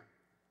ear.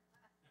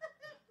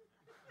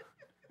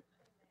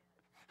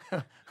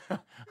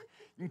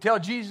 You can tell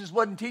Jesus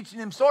wasn't teaching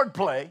him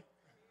swordplay.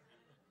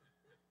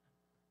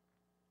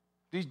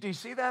 Do you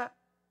see that?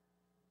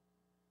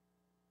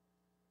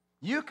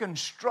 You can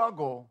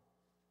struggle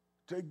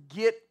to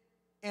get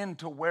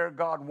into where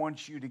God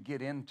wants you to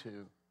get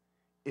into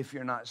if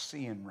you're not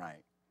seeing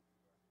right.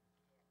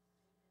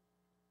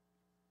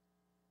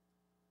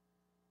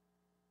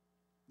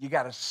 You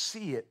got to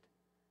see it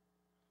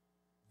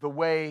the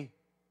way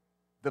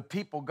the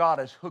people God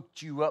has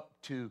hooked you up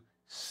to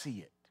see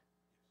it.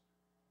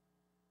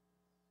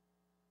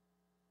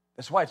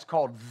 That's why it's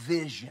called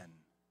vision.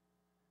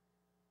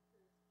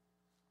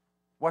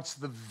 What's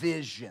the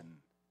vision?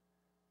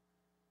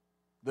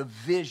 The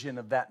vision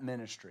of that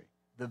ministry,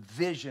 the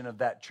vision of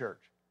that church.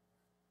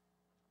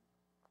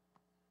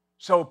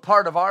 So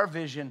part of our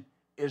vision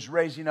is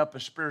raising up a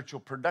spiritual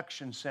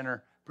production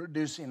center,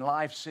 producing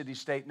life, city,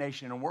 state,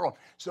 nation, and world.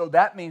 So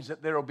that means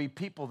that there will be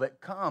people that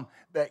come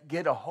that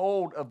get a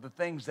hold of the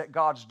things that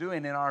God's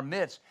doing in our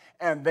midst,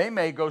 and they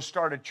may go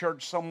start a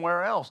church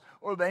somewhere else,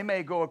 or they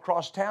may go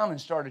across town and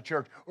start a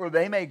church, or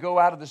they may go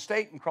out of the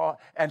state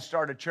and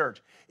start a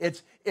church.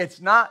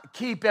 It's not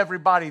keep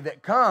everybody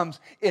that comes.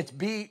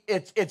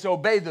 It's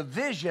obey the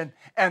vision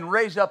and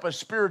raise up a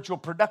spiritual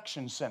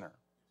production center.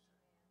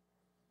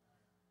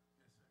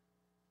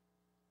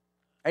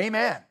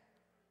 Amen.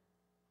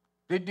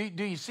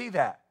 Do you see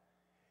that?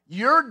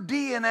 Your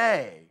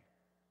DNA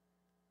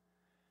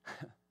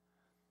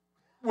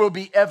will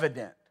be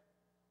evident.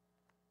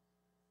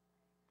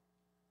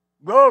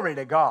 Glory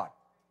to God.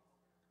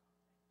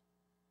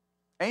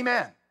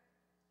 Amen.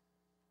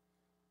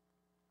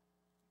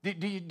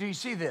 Do you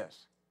see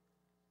this?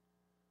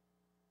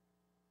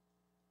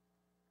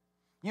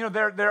 You know,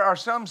 there are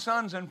some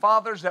sons and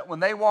fathers that when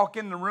they walk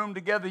in the room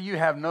together,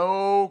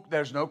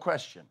 there's no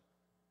question.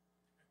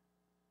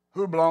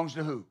 Who belongs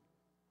to who?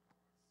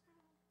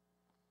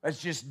 That's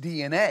just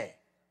DNA.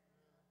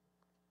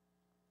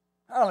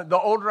 The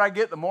older I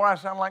get, the more I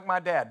sound like my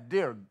dad.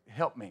 Dear,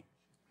 help me.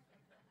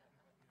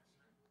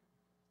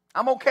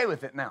 I'm okay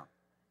with it now.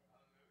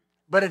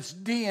 But it's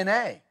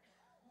DNA.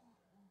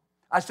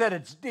 I said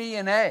it's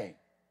DNA.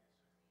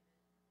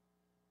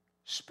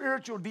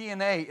 Spiritual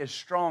DNA is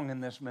strong in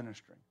this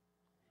ministry.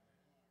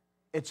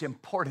 It's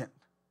important.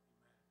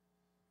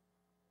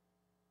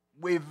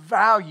 We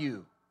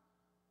value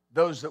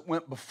those that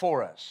went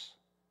before us.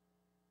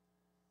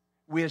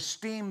 We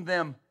esteem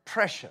them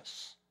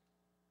precious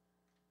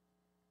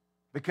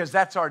because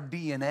that's our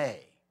DNA.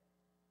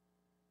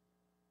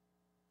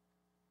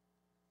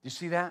 You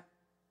see that?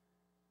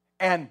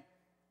 And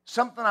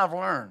something I've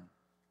learned,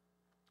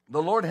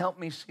 the Lord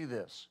helped me see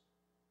this.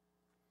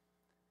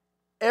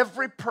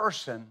 Every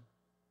person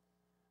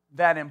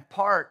that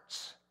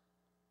imparts,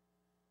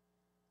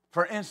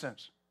 for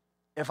instance,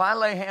 if I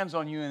lay hands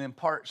on you and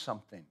impart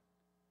something,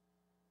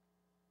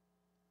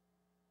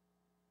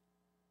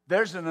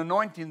 there's an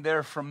anointing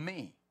there from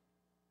me.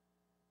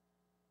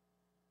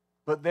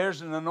 But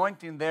there's an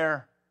anointing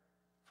there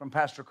from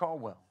Pastor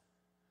Caldwell.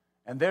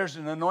 And there's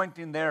an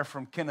anointing there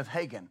from Kenneth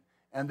Hagin.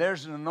 And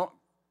there's an anointing.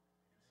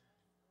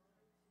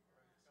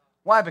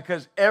 Why?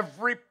 Because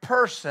every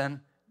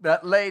person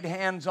that laid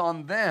hands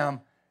on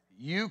them,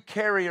 you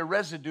carry a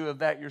residue of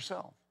that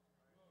yourself.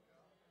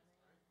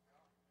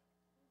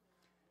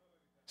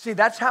 See,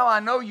 that's how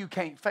I know you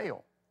can't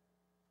fail.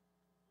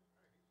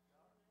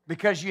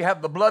 Because you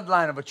have the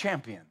bloodline of a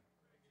champion.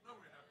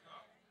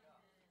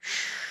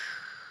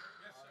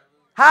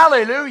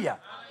 Hallelujah.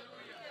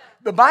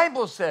 The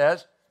Bible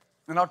says,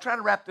 and I'll try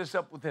to wrap this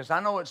up with this. I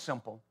know it's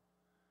simple.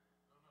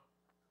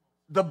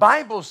 The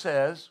Bible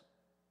says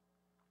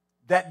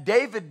that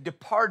David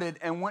departed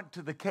and went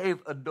to the cave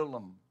of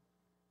Adullam.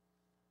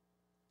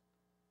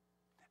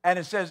 And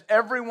it says,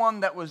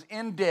 everyone that was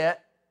in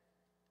debt,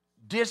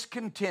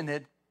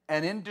 discontented,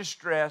 and in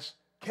distress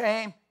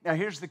came, now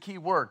here's the key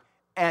word,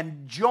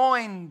 and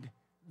joined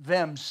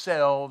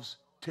themselves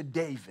to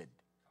David.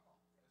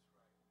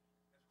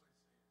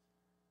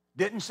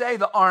 Didn't say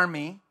the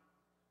army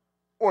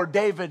or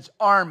David's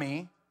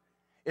army.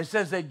 It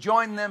says they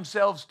joined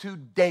themselves to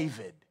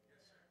David.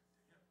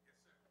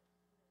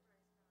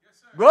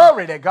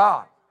 Glory to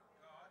God.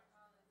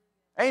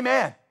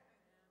 Amen.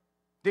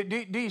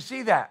 Do you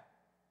see that?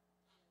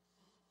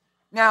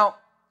 Now,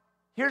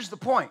 here's the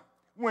point.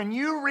 When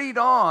you read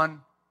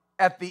on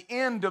at the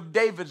end of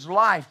David's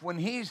life, when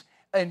he's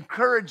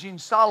encouraging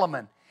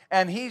Solomon,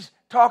 and he's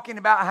talking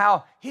about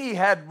how he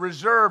had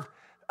reserved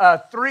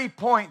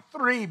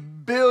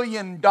 $3.3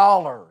 billion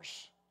for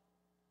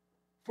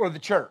the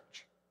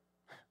church.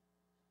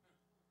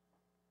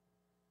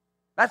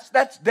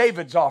 That's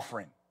David's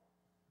offering.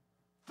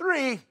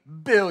 3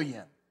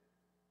 billion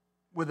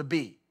with a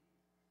B.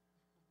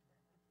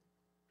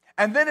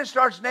 And then it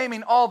starts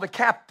naming all the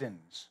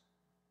captains.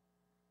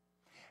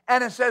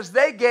 And it says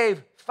they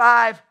gave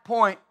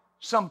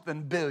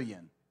 5-point-something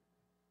billion.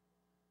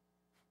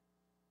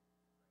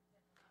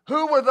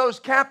 Who were those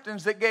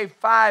captains that gave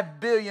 $5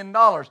 billion?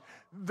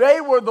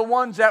 They were the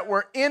ones that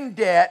were in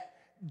debt,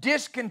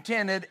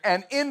 discontented,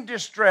 and in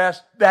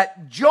distress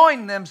that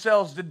joined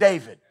themselves to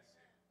David.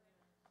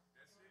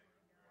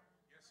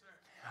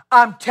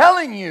 I'm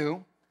telling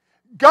you,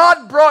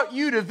 God brought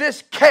you to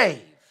this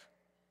cave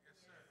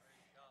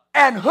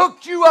and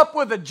hooked you up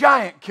with a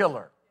giant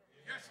killer.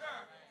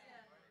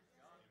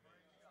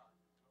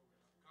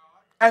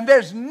 And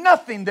there's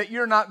nothing that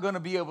you're not going to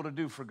be able to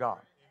do for God.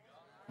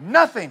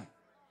 Nothing.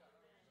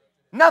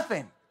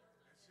 Nothing.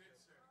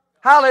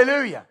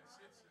 Hallelujah.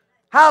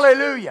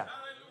 Hallelujah.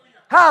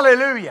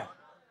 Hallelujah.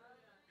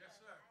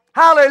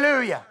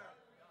 Hallelujah.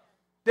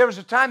 There was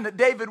a time that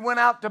David went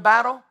out to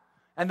battle,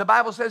 and the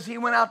Bible says he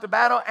went out to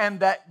battle,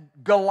 and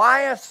that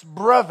Goliath's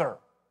brother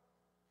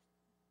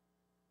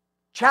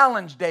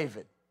challenged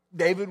David.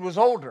 David was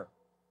older.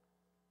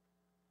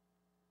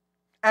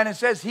 And it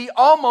says he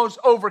almost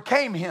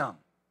overcame him.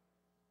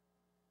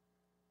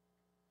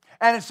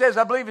 And it says,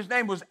 I believe his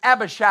name was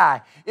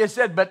Abishai. It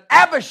said, but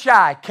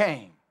Abishai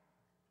came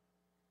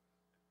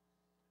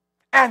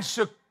and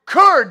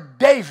secured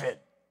David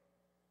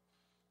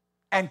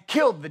and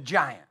killed the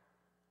giant.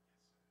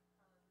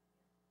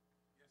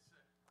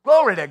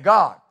 Glory to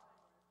God.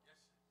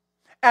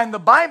 And the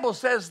Bible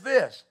says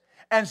this,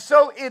 and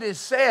so it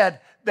is said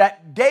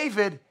that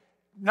David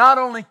not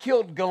only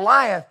killed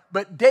Goliath,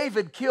 but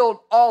David killed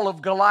all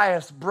of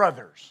Goliath's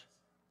brothers.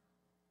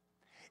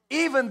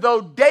 Even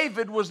though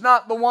David was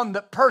not the one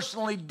that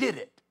personally did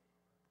it.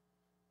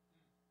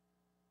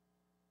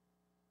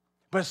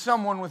 But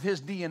someone with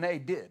his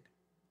DNA did.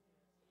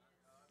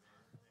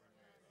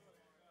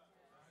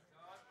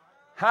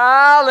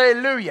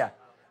 Hallelujah.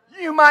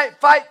 You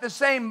might fight the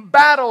same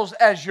battles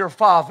as your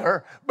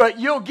father, but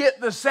you'll get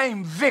the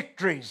same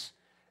victories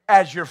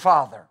as your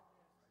father.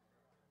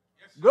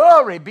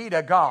 Glory be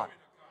to God.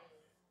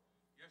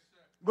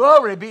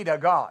 Glory be to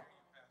God.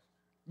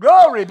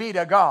 Glory be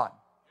to God.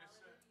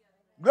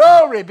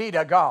 Glory be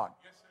to God.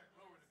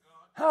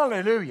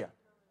 Hallelujah.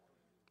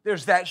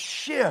 There's that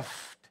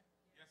shift.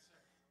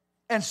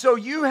 And so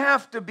you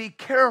have to be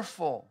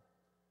careful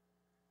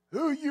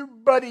who you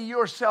buddy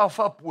yourself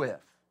up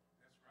with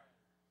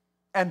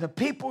and the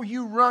people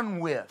you run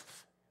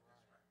with,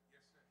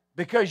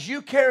 because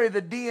you carry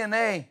the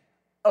DNA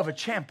of a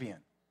champion.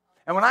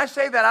 And when I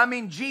say that, I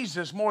mean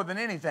Jesus more than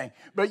anything.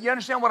 But you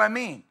understand what I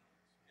mean?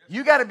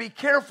 You got to be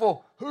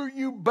careful who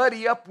you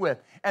buddy up with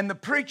and the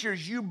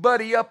preachers you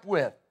buddy up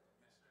with.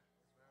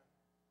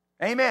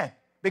 Amen.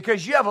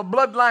 Because you have a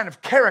bloodline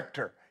of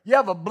character. You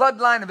have a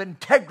bloodline of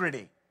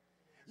integrity.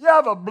 You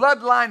have a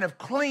bloodline of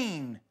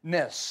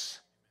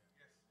cleanness.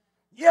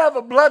 You have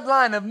a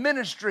bloodline of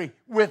ministry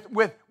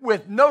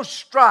with no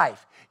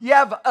strife. You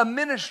have a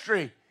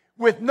ministry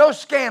with no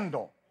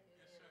scandal.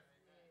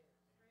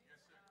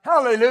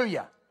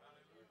 Hallelujah.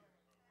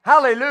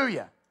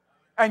 Hallelujah.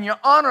 And you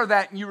honor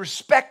that and you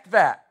respect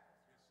that.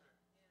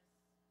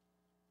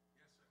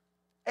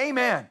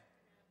 Amen.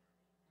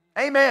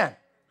 Amen.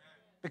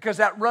 because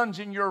that runs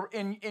in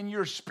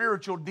your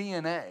spiritual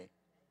DNA.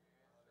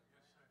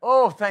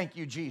 Oh, thank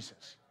you,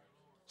 Jesus.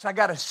 So I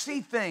got to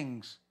see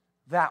things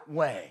that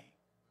way.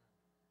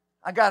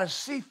 I got to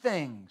see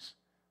things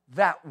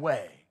that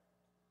way.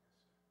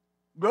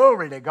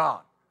 Glory to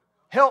God.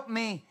 Help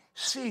me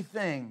see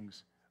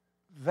things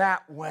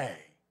that way.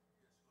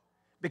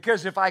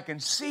 Because if I can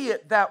see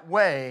it that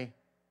way,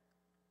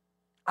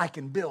 I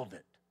can build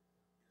it.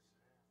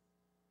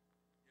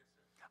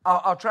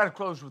 I'll try to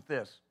close with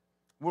this.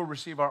 We'll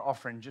receive our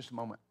offering in just a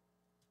moment.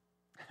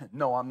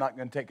 No, I'm not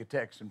going to take a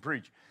text and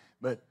preach.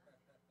 But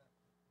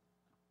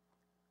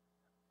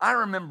I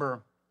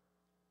remember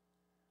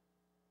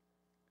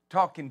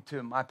talking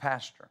to my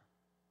pastor.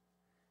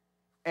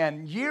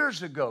 And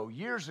years ago,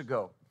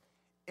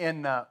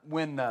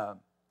 when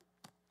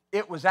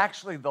it was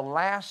actually the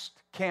last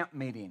camp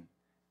meeting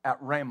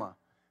at Rhema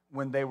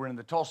when they were in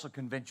the Tulsa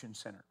Convention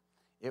Center.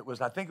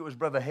 I think it was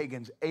Brother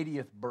Hagin's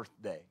 80th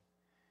birthday.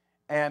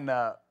 And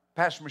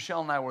Pastor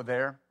Michelle and I were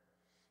there.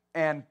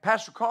 And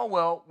Pastor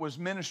Caldwell was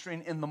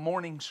ministering in the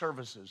morning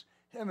services.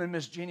 Him and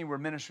Miss Jeannie were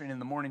ministering in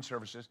the morning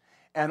services.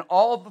 And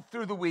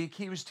through the week,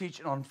 he was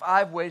teaching on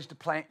 5 ways to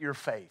plant your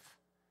faith.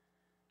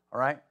 All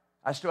right?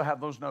 I still have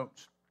those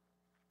notes.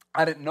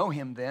 I didn't know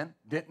him then.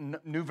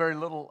 Knew very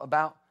little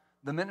about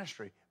the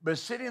ministry. But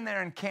sitting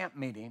there in camp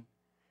meeting,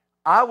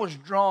 I was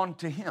drawn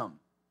to him.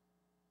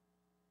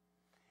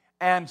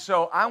 And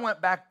so I went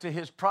back to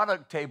his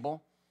product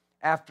table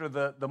after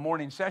the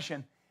morning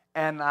session,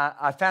 and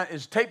I found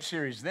his tape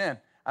series then.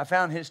 I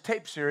found his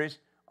tape series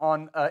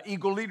on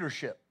Eagle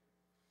Leadership.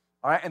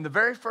 All right, and the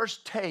very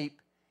first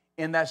tape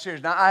in that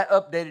series, now I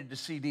updated the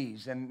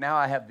CDs, and now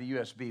I have the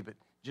USB, but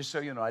just so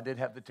you know, I did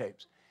have the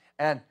tapes.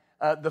 And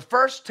the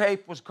first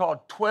tape was called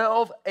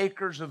 12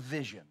 Acres of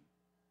Vision.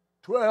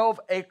 12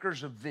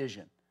 Acres of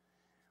Vision.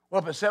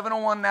 Well, up at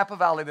 701 Napa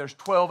Valley, there's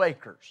 12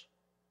 acres.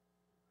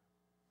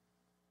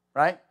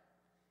 Right?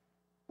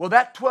 Well,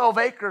 that 12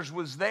 acres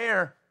was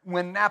there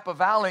when Napa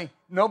Valley,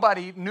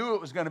 nobody knew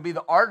it was going to be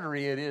the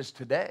artery it is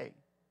today.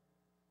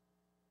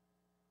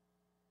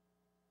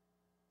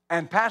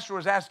 And Pastor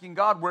was asking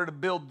God where to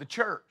build the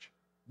church.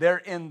 They're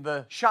in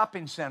the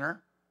shopping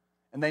center,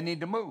 and they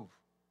need to move.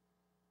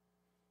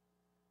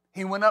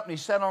 He went up and he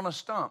sat on a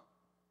stump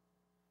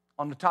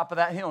on the top of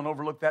that hill and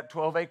overlooked that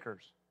 12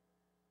 acres.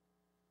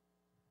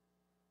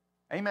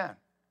 Amen.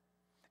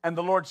 And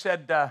the Lord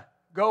said,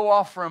 go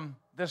offer him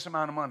this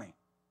amount of money.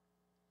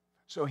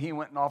 So he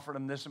went and offered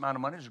him this amount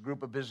of money. There's a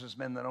group of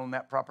businessmen that own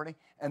that property.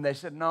 And they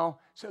said, no.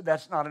 So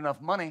that's not enough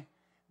money.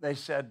 They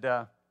said,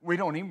 we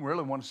don't even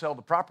really want to sell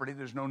the property.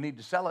 There's no need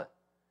to sell it.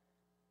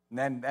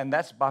 And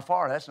that's by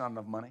far, that's not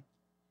enough money.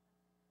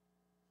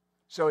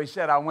 So he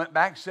said, I went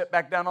back, sit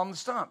back down on the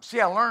stump. See,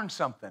 I learned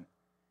something.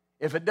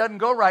 If it doesn't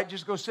go right,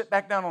 just go sit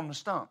back down on the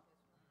stump.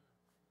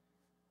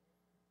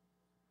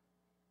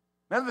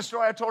 Remember the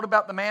story I told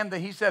about the man that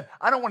he said,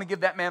 I don't want to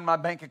give that man my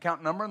bank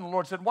account number. And the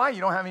Lord said, why?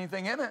 You don't have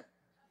anything in it.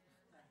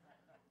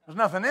 There's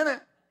nothing in it.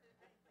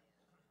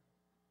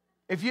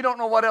 If you don't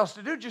know what else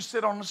to do, just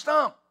sit on the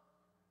stump.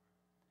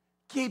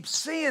 Keep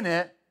seeing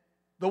it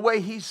the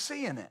way he's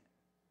seeing it.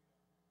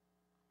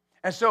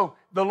 And so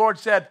the Lord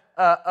said,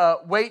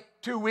 wait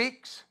 2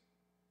 weeks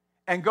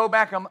and go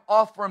back and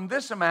offer him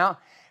this amount.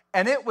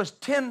 And it was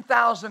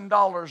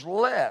 $10,000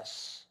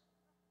 less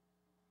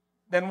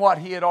than what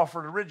he had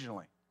offered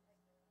originally.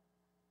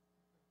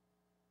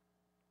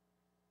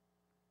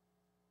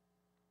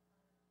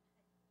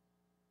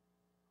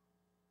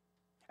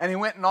 And he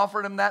went and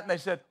offered him that, and they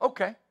said,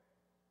 okay.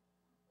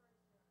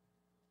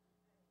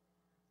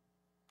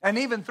 And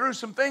even threw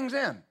some things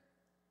in.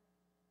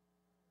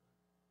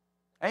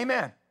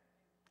 Amen.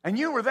 And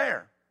you were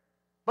there.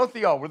 Both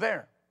of y'all were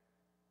there.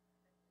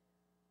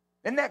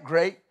 Isn't that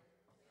great?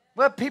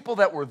 We have people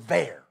that were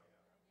there.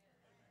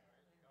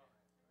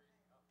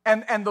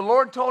 And the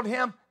Lord told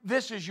him,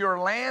 this is your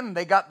land. And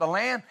they got the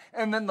land.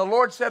 And then the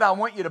Lord said, I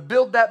want you to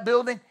build that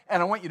building,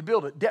 and I want you to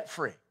build it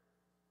debt-free.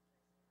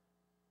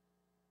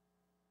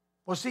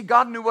 Well, see,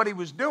 God knew what he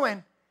was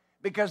doing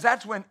because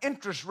that's when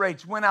interest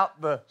rates went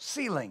out the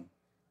ceiling.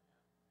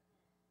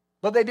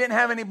 But they didn't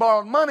have any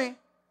borrowed money,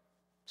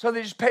 so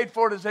they just paid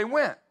for it as they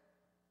went.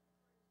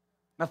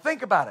 Now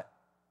think about it.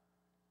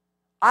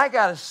 I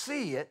got to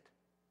see it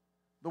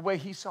the way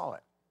he saw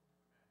it.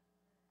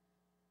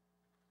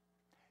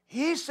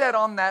 He sat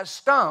on that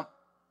stump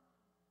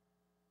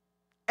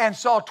and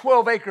saw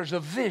 12 acres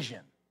of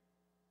vision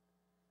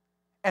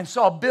and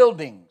saw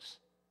buildings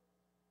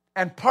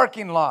and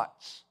parking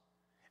lots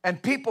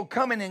and people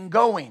coming and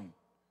going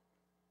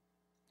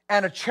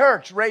and a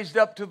church raised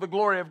up to the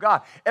glory of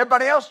God.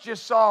 Everybody else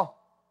just saw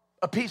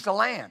a piece of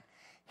land.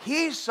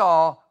 He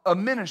saw a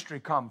ministry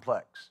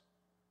complex.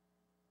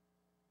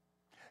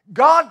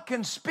 God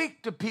can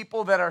speak to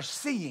people that are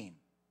seeing.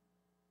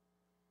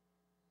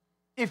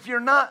 If you're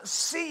not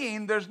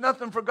seeing, there's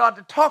nothing for God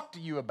to talk to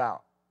you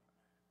about.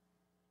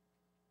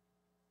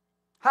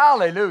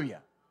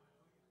 Hallelujah.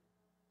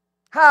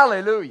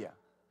 Hallelujah.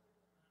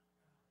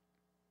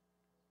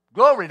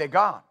 Glory to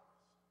God.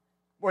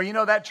 Well, you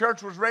know that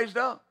church was raised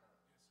up.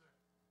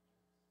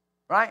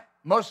 Right?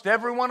 Most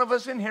every one of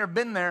us in here have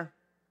been there.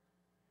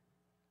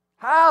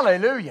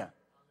 Hallelujah.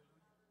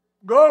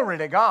 Glory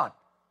to God.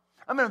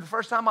 I remember the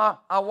first time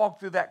I walked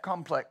through that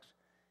complex,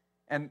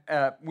 and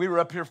we were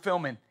up here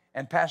filming,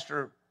 and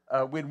Pastor,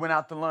 we'd went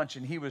out to lunch,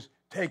 and he was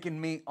taking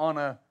me on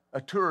a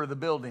tour of the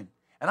building.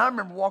 And I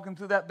remember walking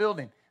through that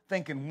building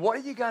thinking, what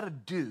do you got to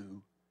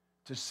do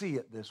to see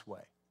it this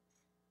way?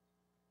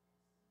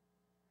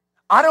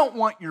 I don't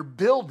want your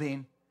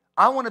building.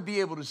 I want to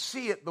be able to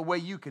see it the way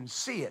you can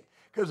see it.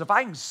 Because if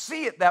I can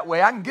see it that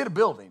way, I can get a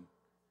building.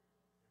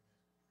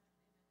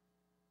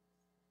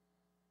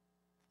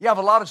 You have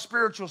a lot of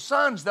spiritual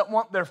sons that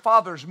want their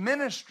father's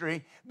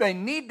ministry. They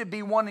need to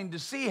be wanting to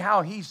see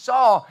how he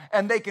saw,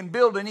 and they can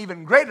build an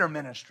even greater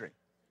ministry.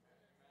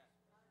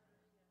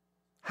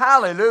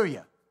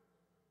 Hallelujah.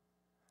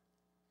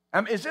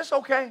 Is this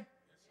okay?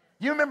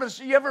 You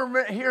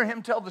ever hear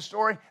him tell the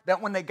story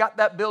that when they got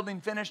that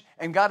building finished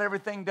and got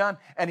everything done,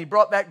 and he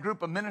brought that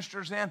group of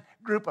ministers in,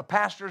 group of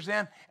pastors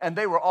in, and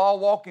they were all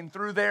walking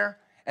through there,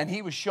 and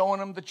he was showing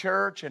them the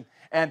church,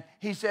 and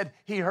he said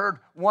he heard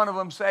one of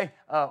them say,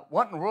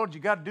 what in the world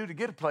you got to do to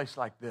get a place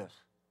like this?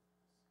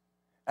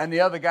 And the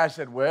other guy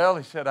said, well,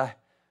 he said, I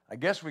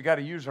guess we got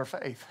to use our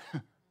faith.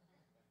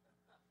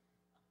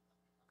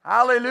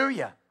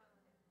 Hallelujah.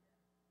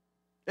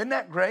 Isn't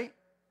that great?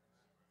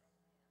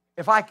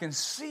 If I can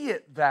see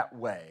it that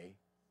way,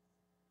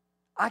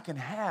 I can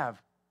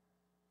have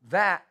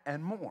that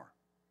and more.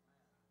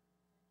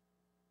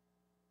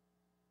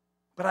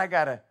 But I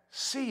got to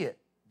see it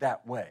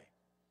that way.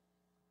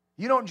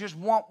 You don't just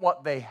want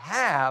what they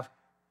have,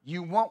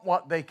 you want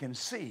what they can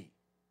see.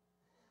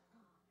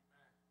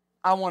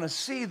 I want to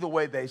see the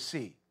way they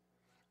see.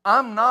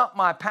 I'm not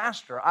my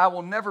pastor. I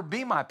will never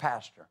be my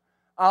pastor.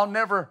 I'll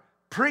never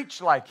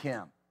preach like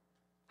him.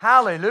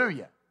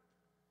 Hallelujah.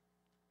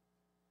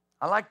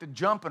 I like to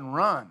jump and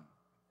run.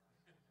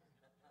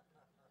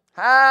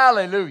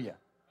 Hallelujah.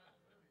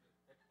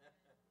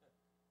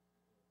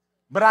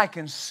 But I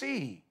can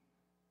see.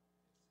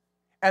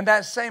 And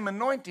that same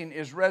anointing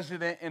is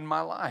resident in my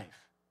life.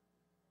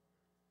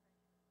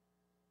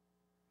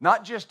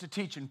 Not just to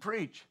teach and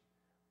preach,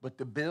 but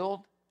to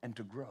build and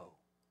to grow.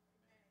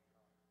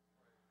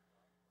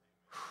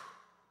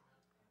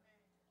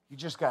 You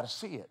just got to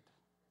see it.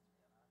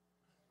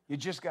 You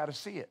just got to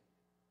see it.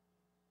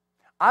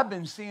 I've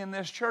been seeing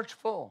this church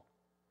full.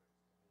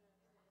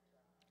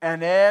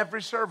 And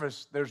every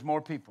service, there's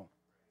more people.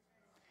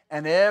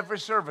 And every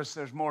service,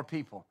 there's more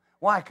people.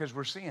 Why? Because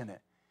we're seeing it.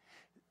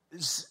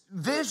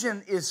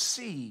 Vision is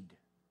seed.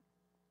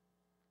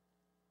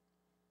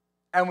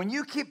 And when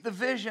you keep the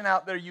vision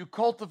out there, you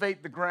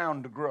cultivate the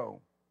ground to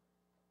grow.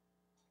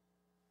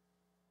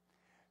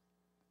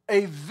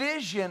 A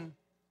vision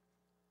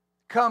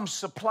comes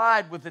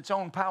supplied with its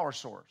own power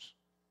source.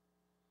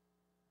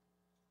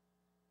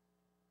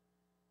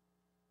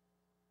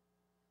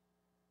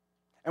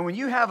 And when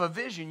you have a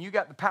vision, you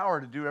got the power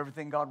to do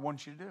everything God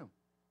wants you to do.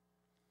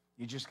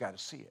 You just got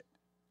to see it.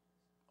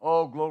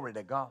 Oh, glory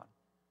to God.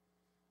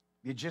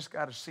 You just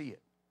got to see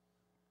it.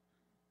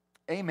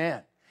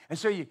 Amen. And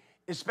so you,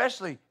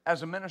 especially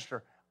as a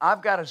minister,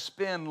 I've got to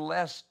spend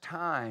less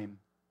time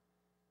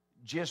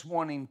just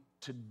wanting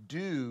to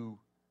do,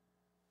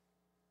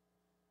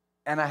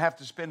 and I have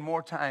to spend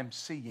more time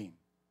seeing.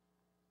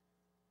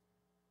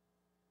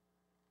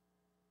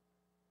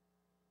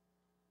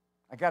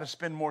 I got to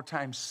spend more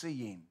time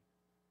seeing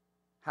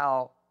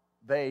how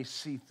they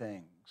see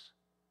things,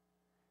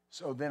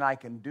 so then I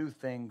can do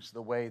things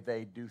the way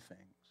they do things.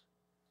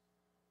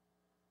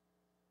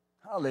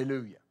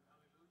 Hallelujah.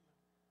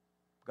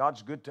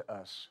 God's good to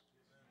us.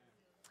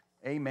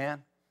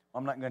 Amen.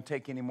 I'm not going to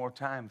take any more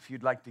time. If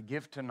you'd like to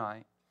give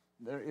tonight,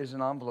 there is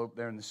an envelope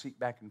there in the seat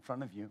back in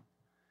front of you.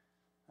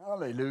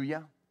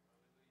 Hallelujah.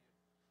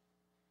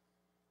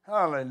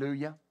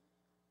 Hallelujah.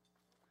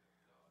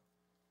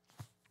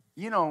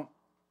 You know,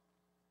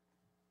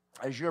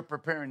 as you're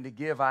preparing to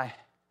give, I've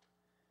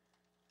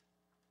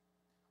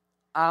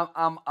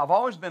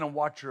always been a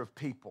watcher of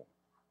people.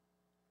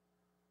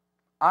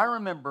 I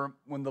remember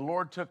when the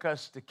Lord took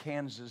us to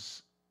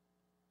Kansas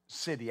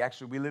City.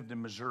 Actually, we lived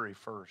in Missouri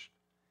first.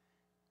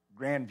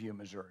 Grandview,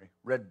 Missouri.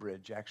 Red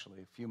Bridge,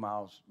 actually, a few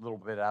miles, a little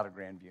bit out of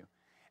Grandview.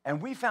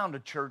 And we found a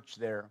church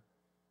there,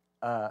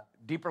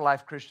 Deeper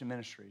Life Christian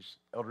Ministries,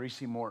 Elder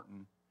E.C.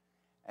 Morton,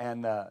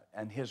 and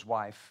his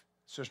wife,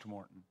 Sister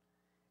Morton.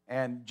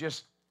 And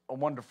just a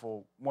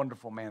wonderful,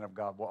 wonderful man of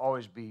God, will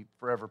always be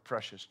forever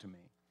precious to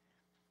me.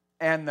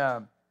 And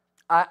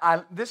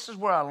this is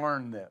where I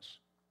learned this.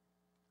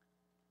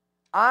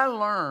 I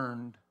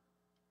learned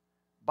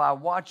by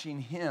watching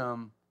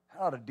him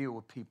how to deal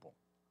with people.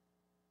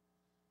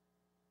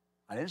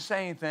 I didn't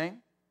say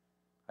anything.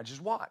 I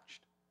just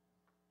watched.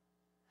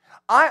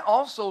 I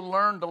also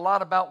learned a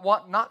lot about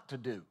what not to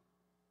do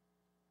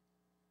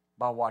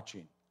by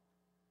watching.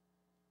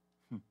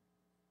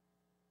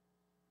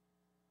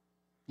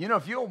 You know,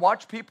 if you'll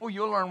watch people,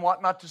 you'll learn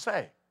what not to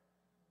say.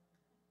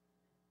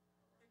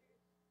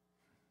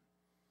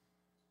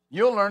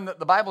 You'll learn that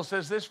the Bible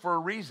says this for a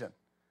reason.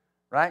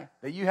 right?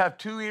 That you have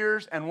 2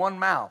 ears and 1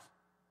 mouth.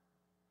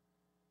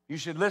 You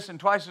should listen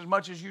twice as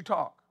much as you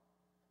talk.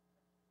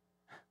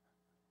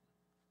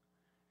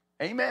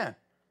 Amen.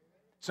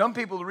 Some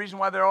people, the reason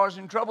why they're always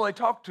in trouble, they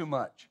talk too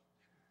much.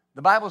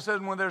 The Bible says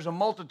when there's a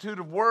multitude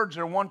of words,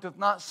 there wanteth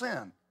not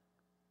sin.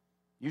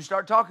 You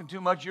start talking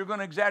too much, you're going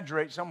to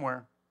exaggerate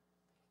somewhere.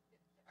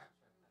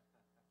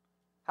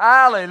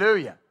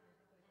 Hallelujah.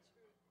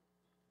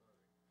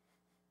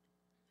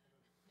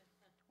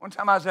 One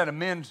time I was at a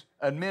men's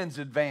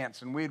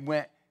advance, and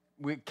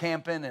we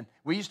camping, and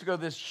we used to go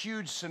to this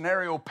huge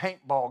scenario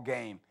paintball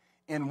game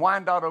in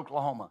Wyandotte,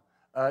 Oklahoma.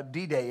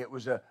 D-Day. It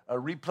was a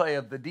replay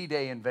of the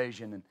D-Day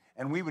invasion,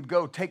 and we would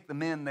go take the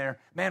men there.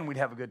 Man, we'd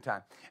have a good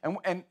time.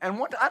 And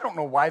I don't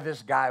know why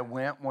this guy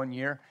went one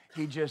year.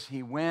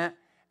 He went,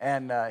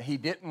 and he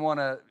didn't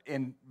want to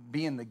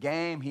be in the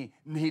game. He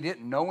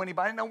didn't know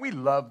anybody. No, we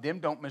loved him.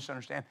 Don't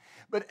misunderstand.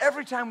 But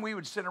every time we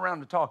would sit around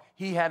to talk,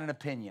 he had an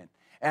opinion,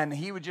 and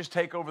he would just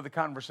take over the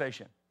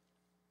conversation.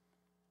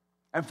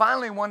 And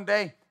finally, one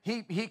day,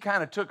 he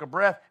kind of took a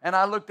breath, and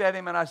I looked at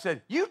him, and I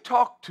said, "You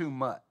talk too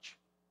much."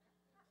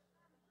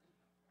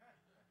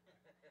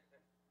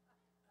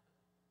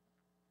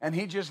 And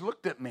he just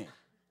looked at me.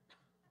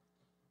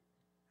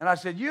 And I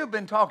said, "You've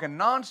been talking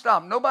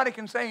nonstop. Nobody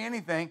can say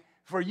anything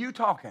for you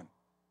talking."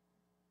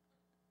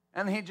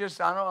 And he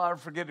just, I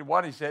forget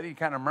what he said. He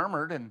kind of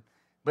murmured.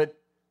 But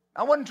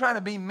I wasn't trying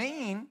to be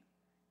mean.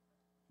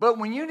 But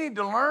when you need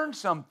to learn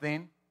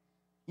something,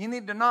 you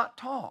need to not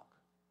talk.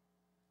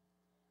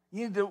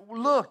 You need to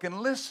look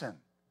and listen.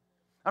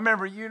 I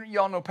remember, you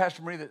all know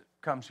Pastor Marie that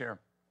comes here.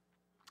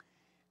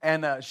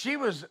 And she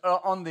was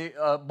on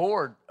the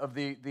board of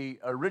the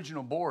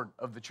original board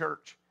of the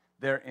church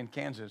there in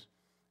Kansas.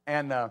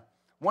 And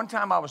one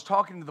time I was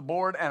talking to the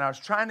board, and I was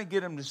trying to get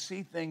them to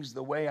see things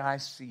the way I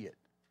see it.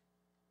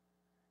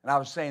 And I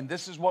was saying,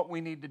 this is what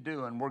we need to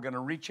do, and we're going to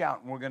reach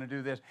out, and we're going to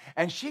do this.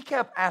 And she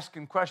kept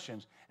asking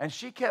questions, and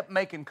she kept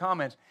making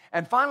comments.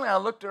 And finally I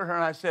looked at her,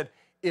 and I said,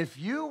 "If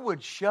you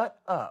would shut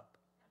up,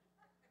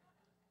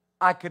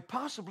 I could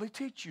possibly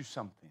teach you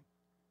something."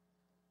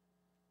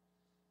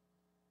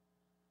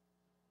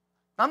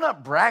 I'm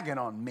not bragging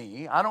on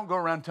me. I don't go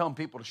around telling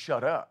people to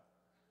shut up.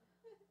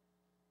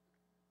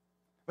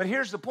 But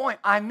here's the point.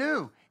 I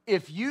knew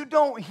if you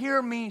don't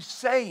hear me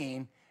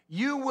saying,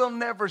 you will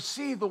never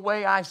see the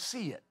way I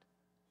see it.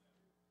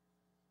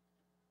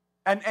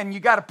 And you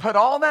got to put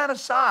all that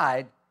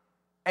aside,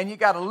 and you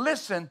got to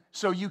listen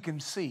so you can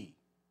see.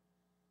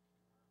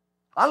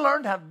 I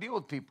learned how to deal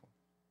with people.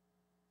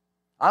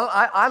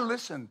 I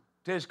listened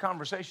to his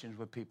conversations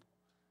with people.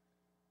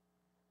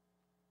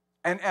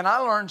 And I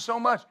learned so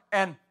much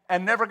and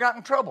never got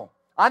in trouble.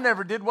 I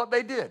never did what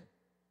they did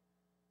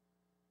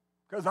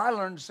because I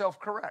learned to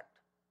self-correct.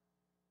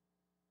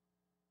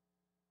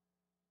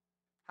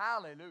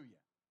 Hallelujah.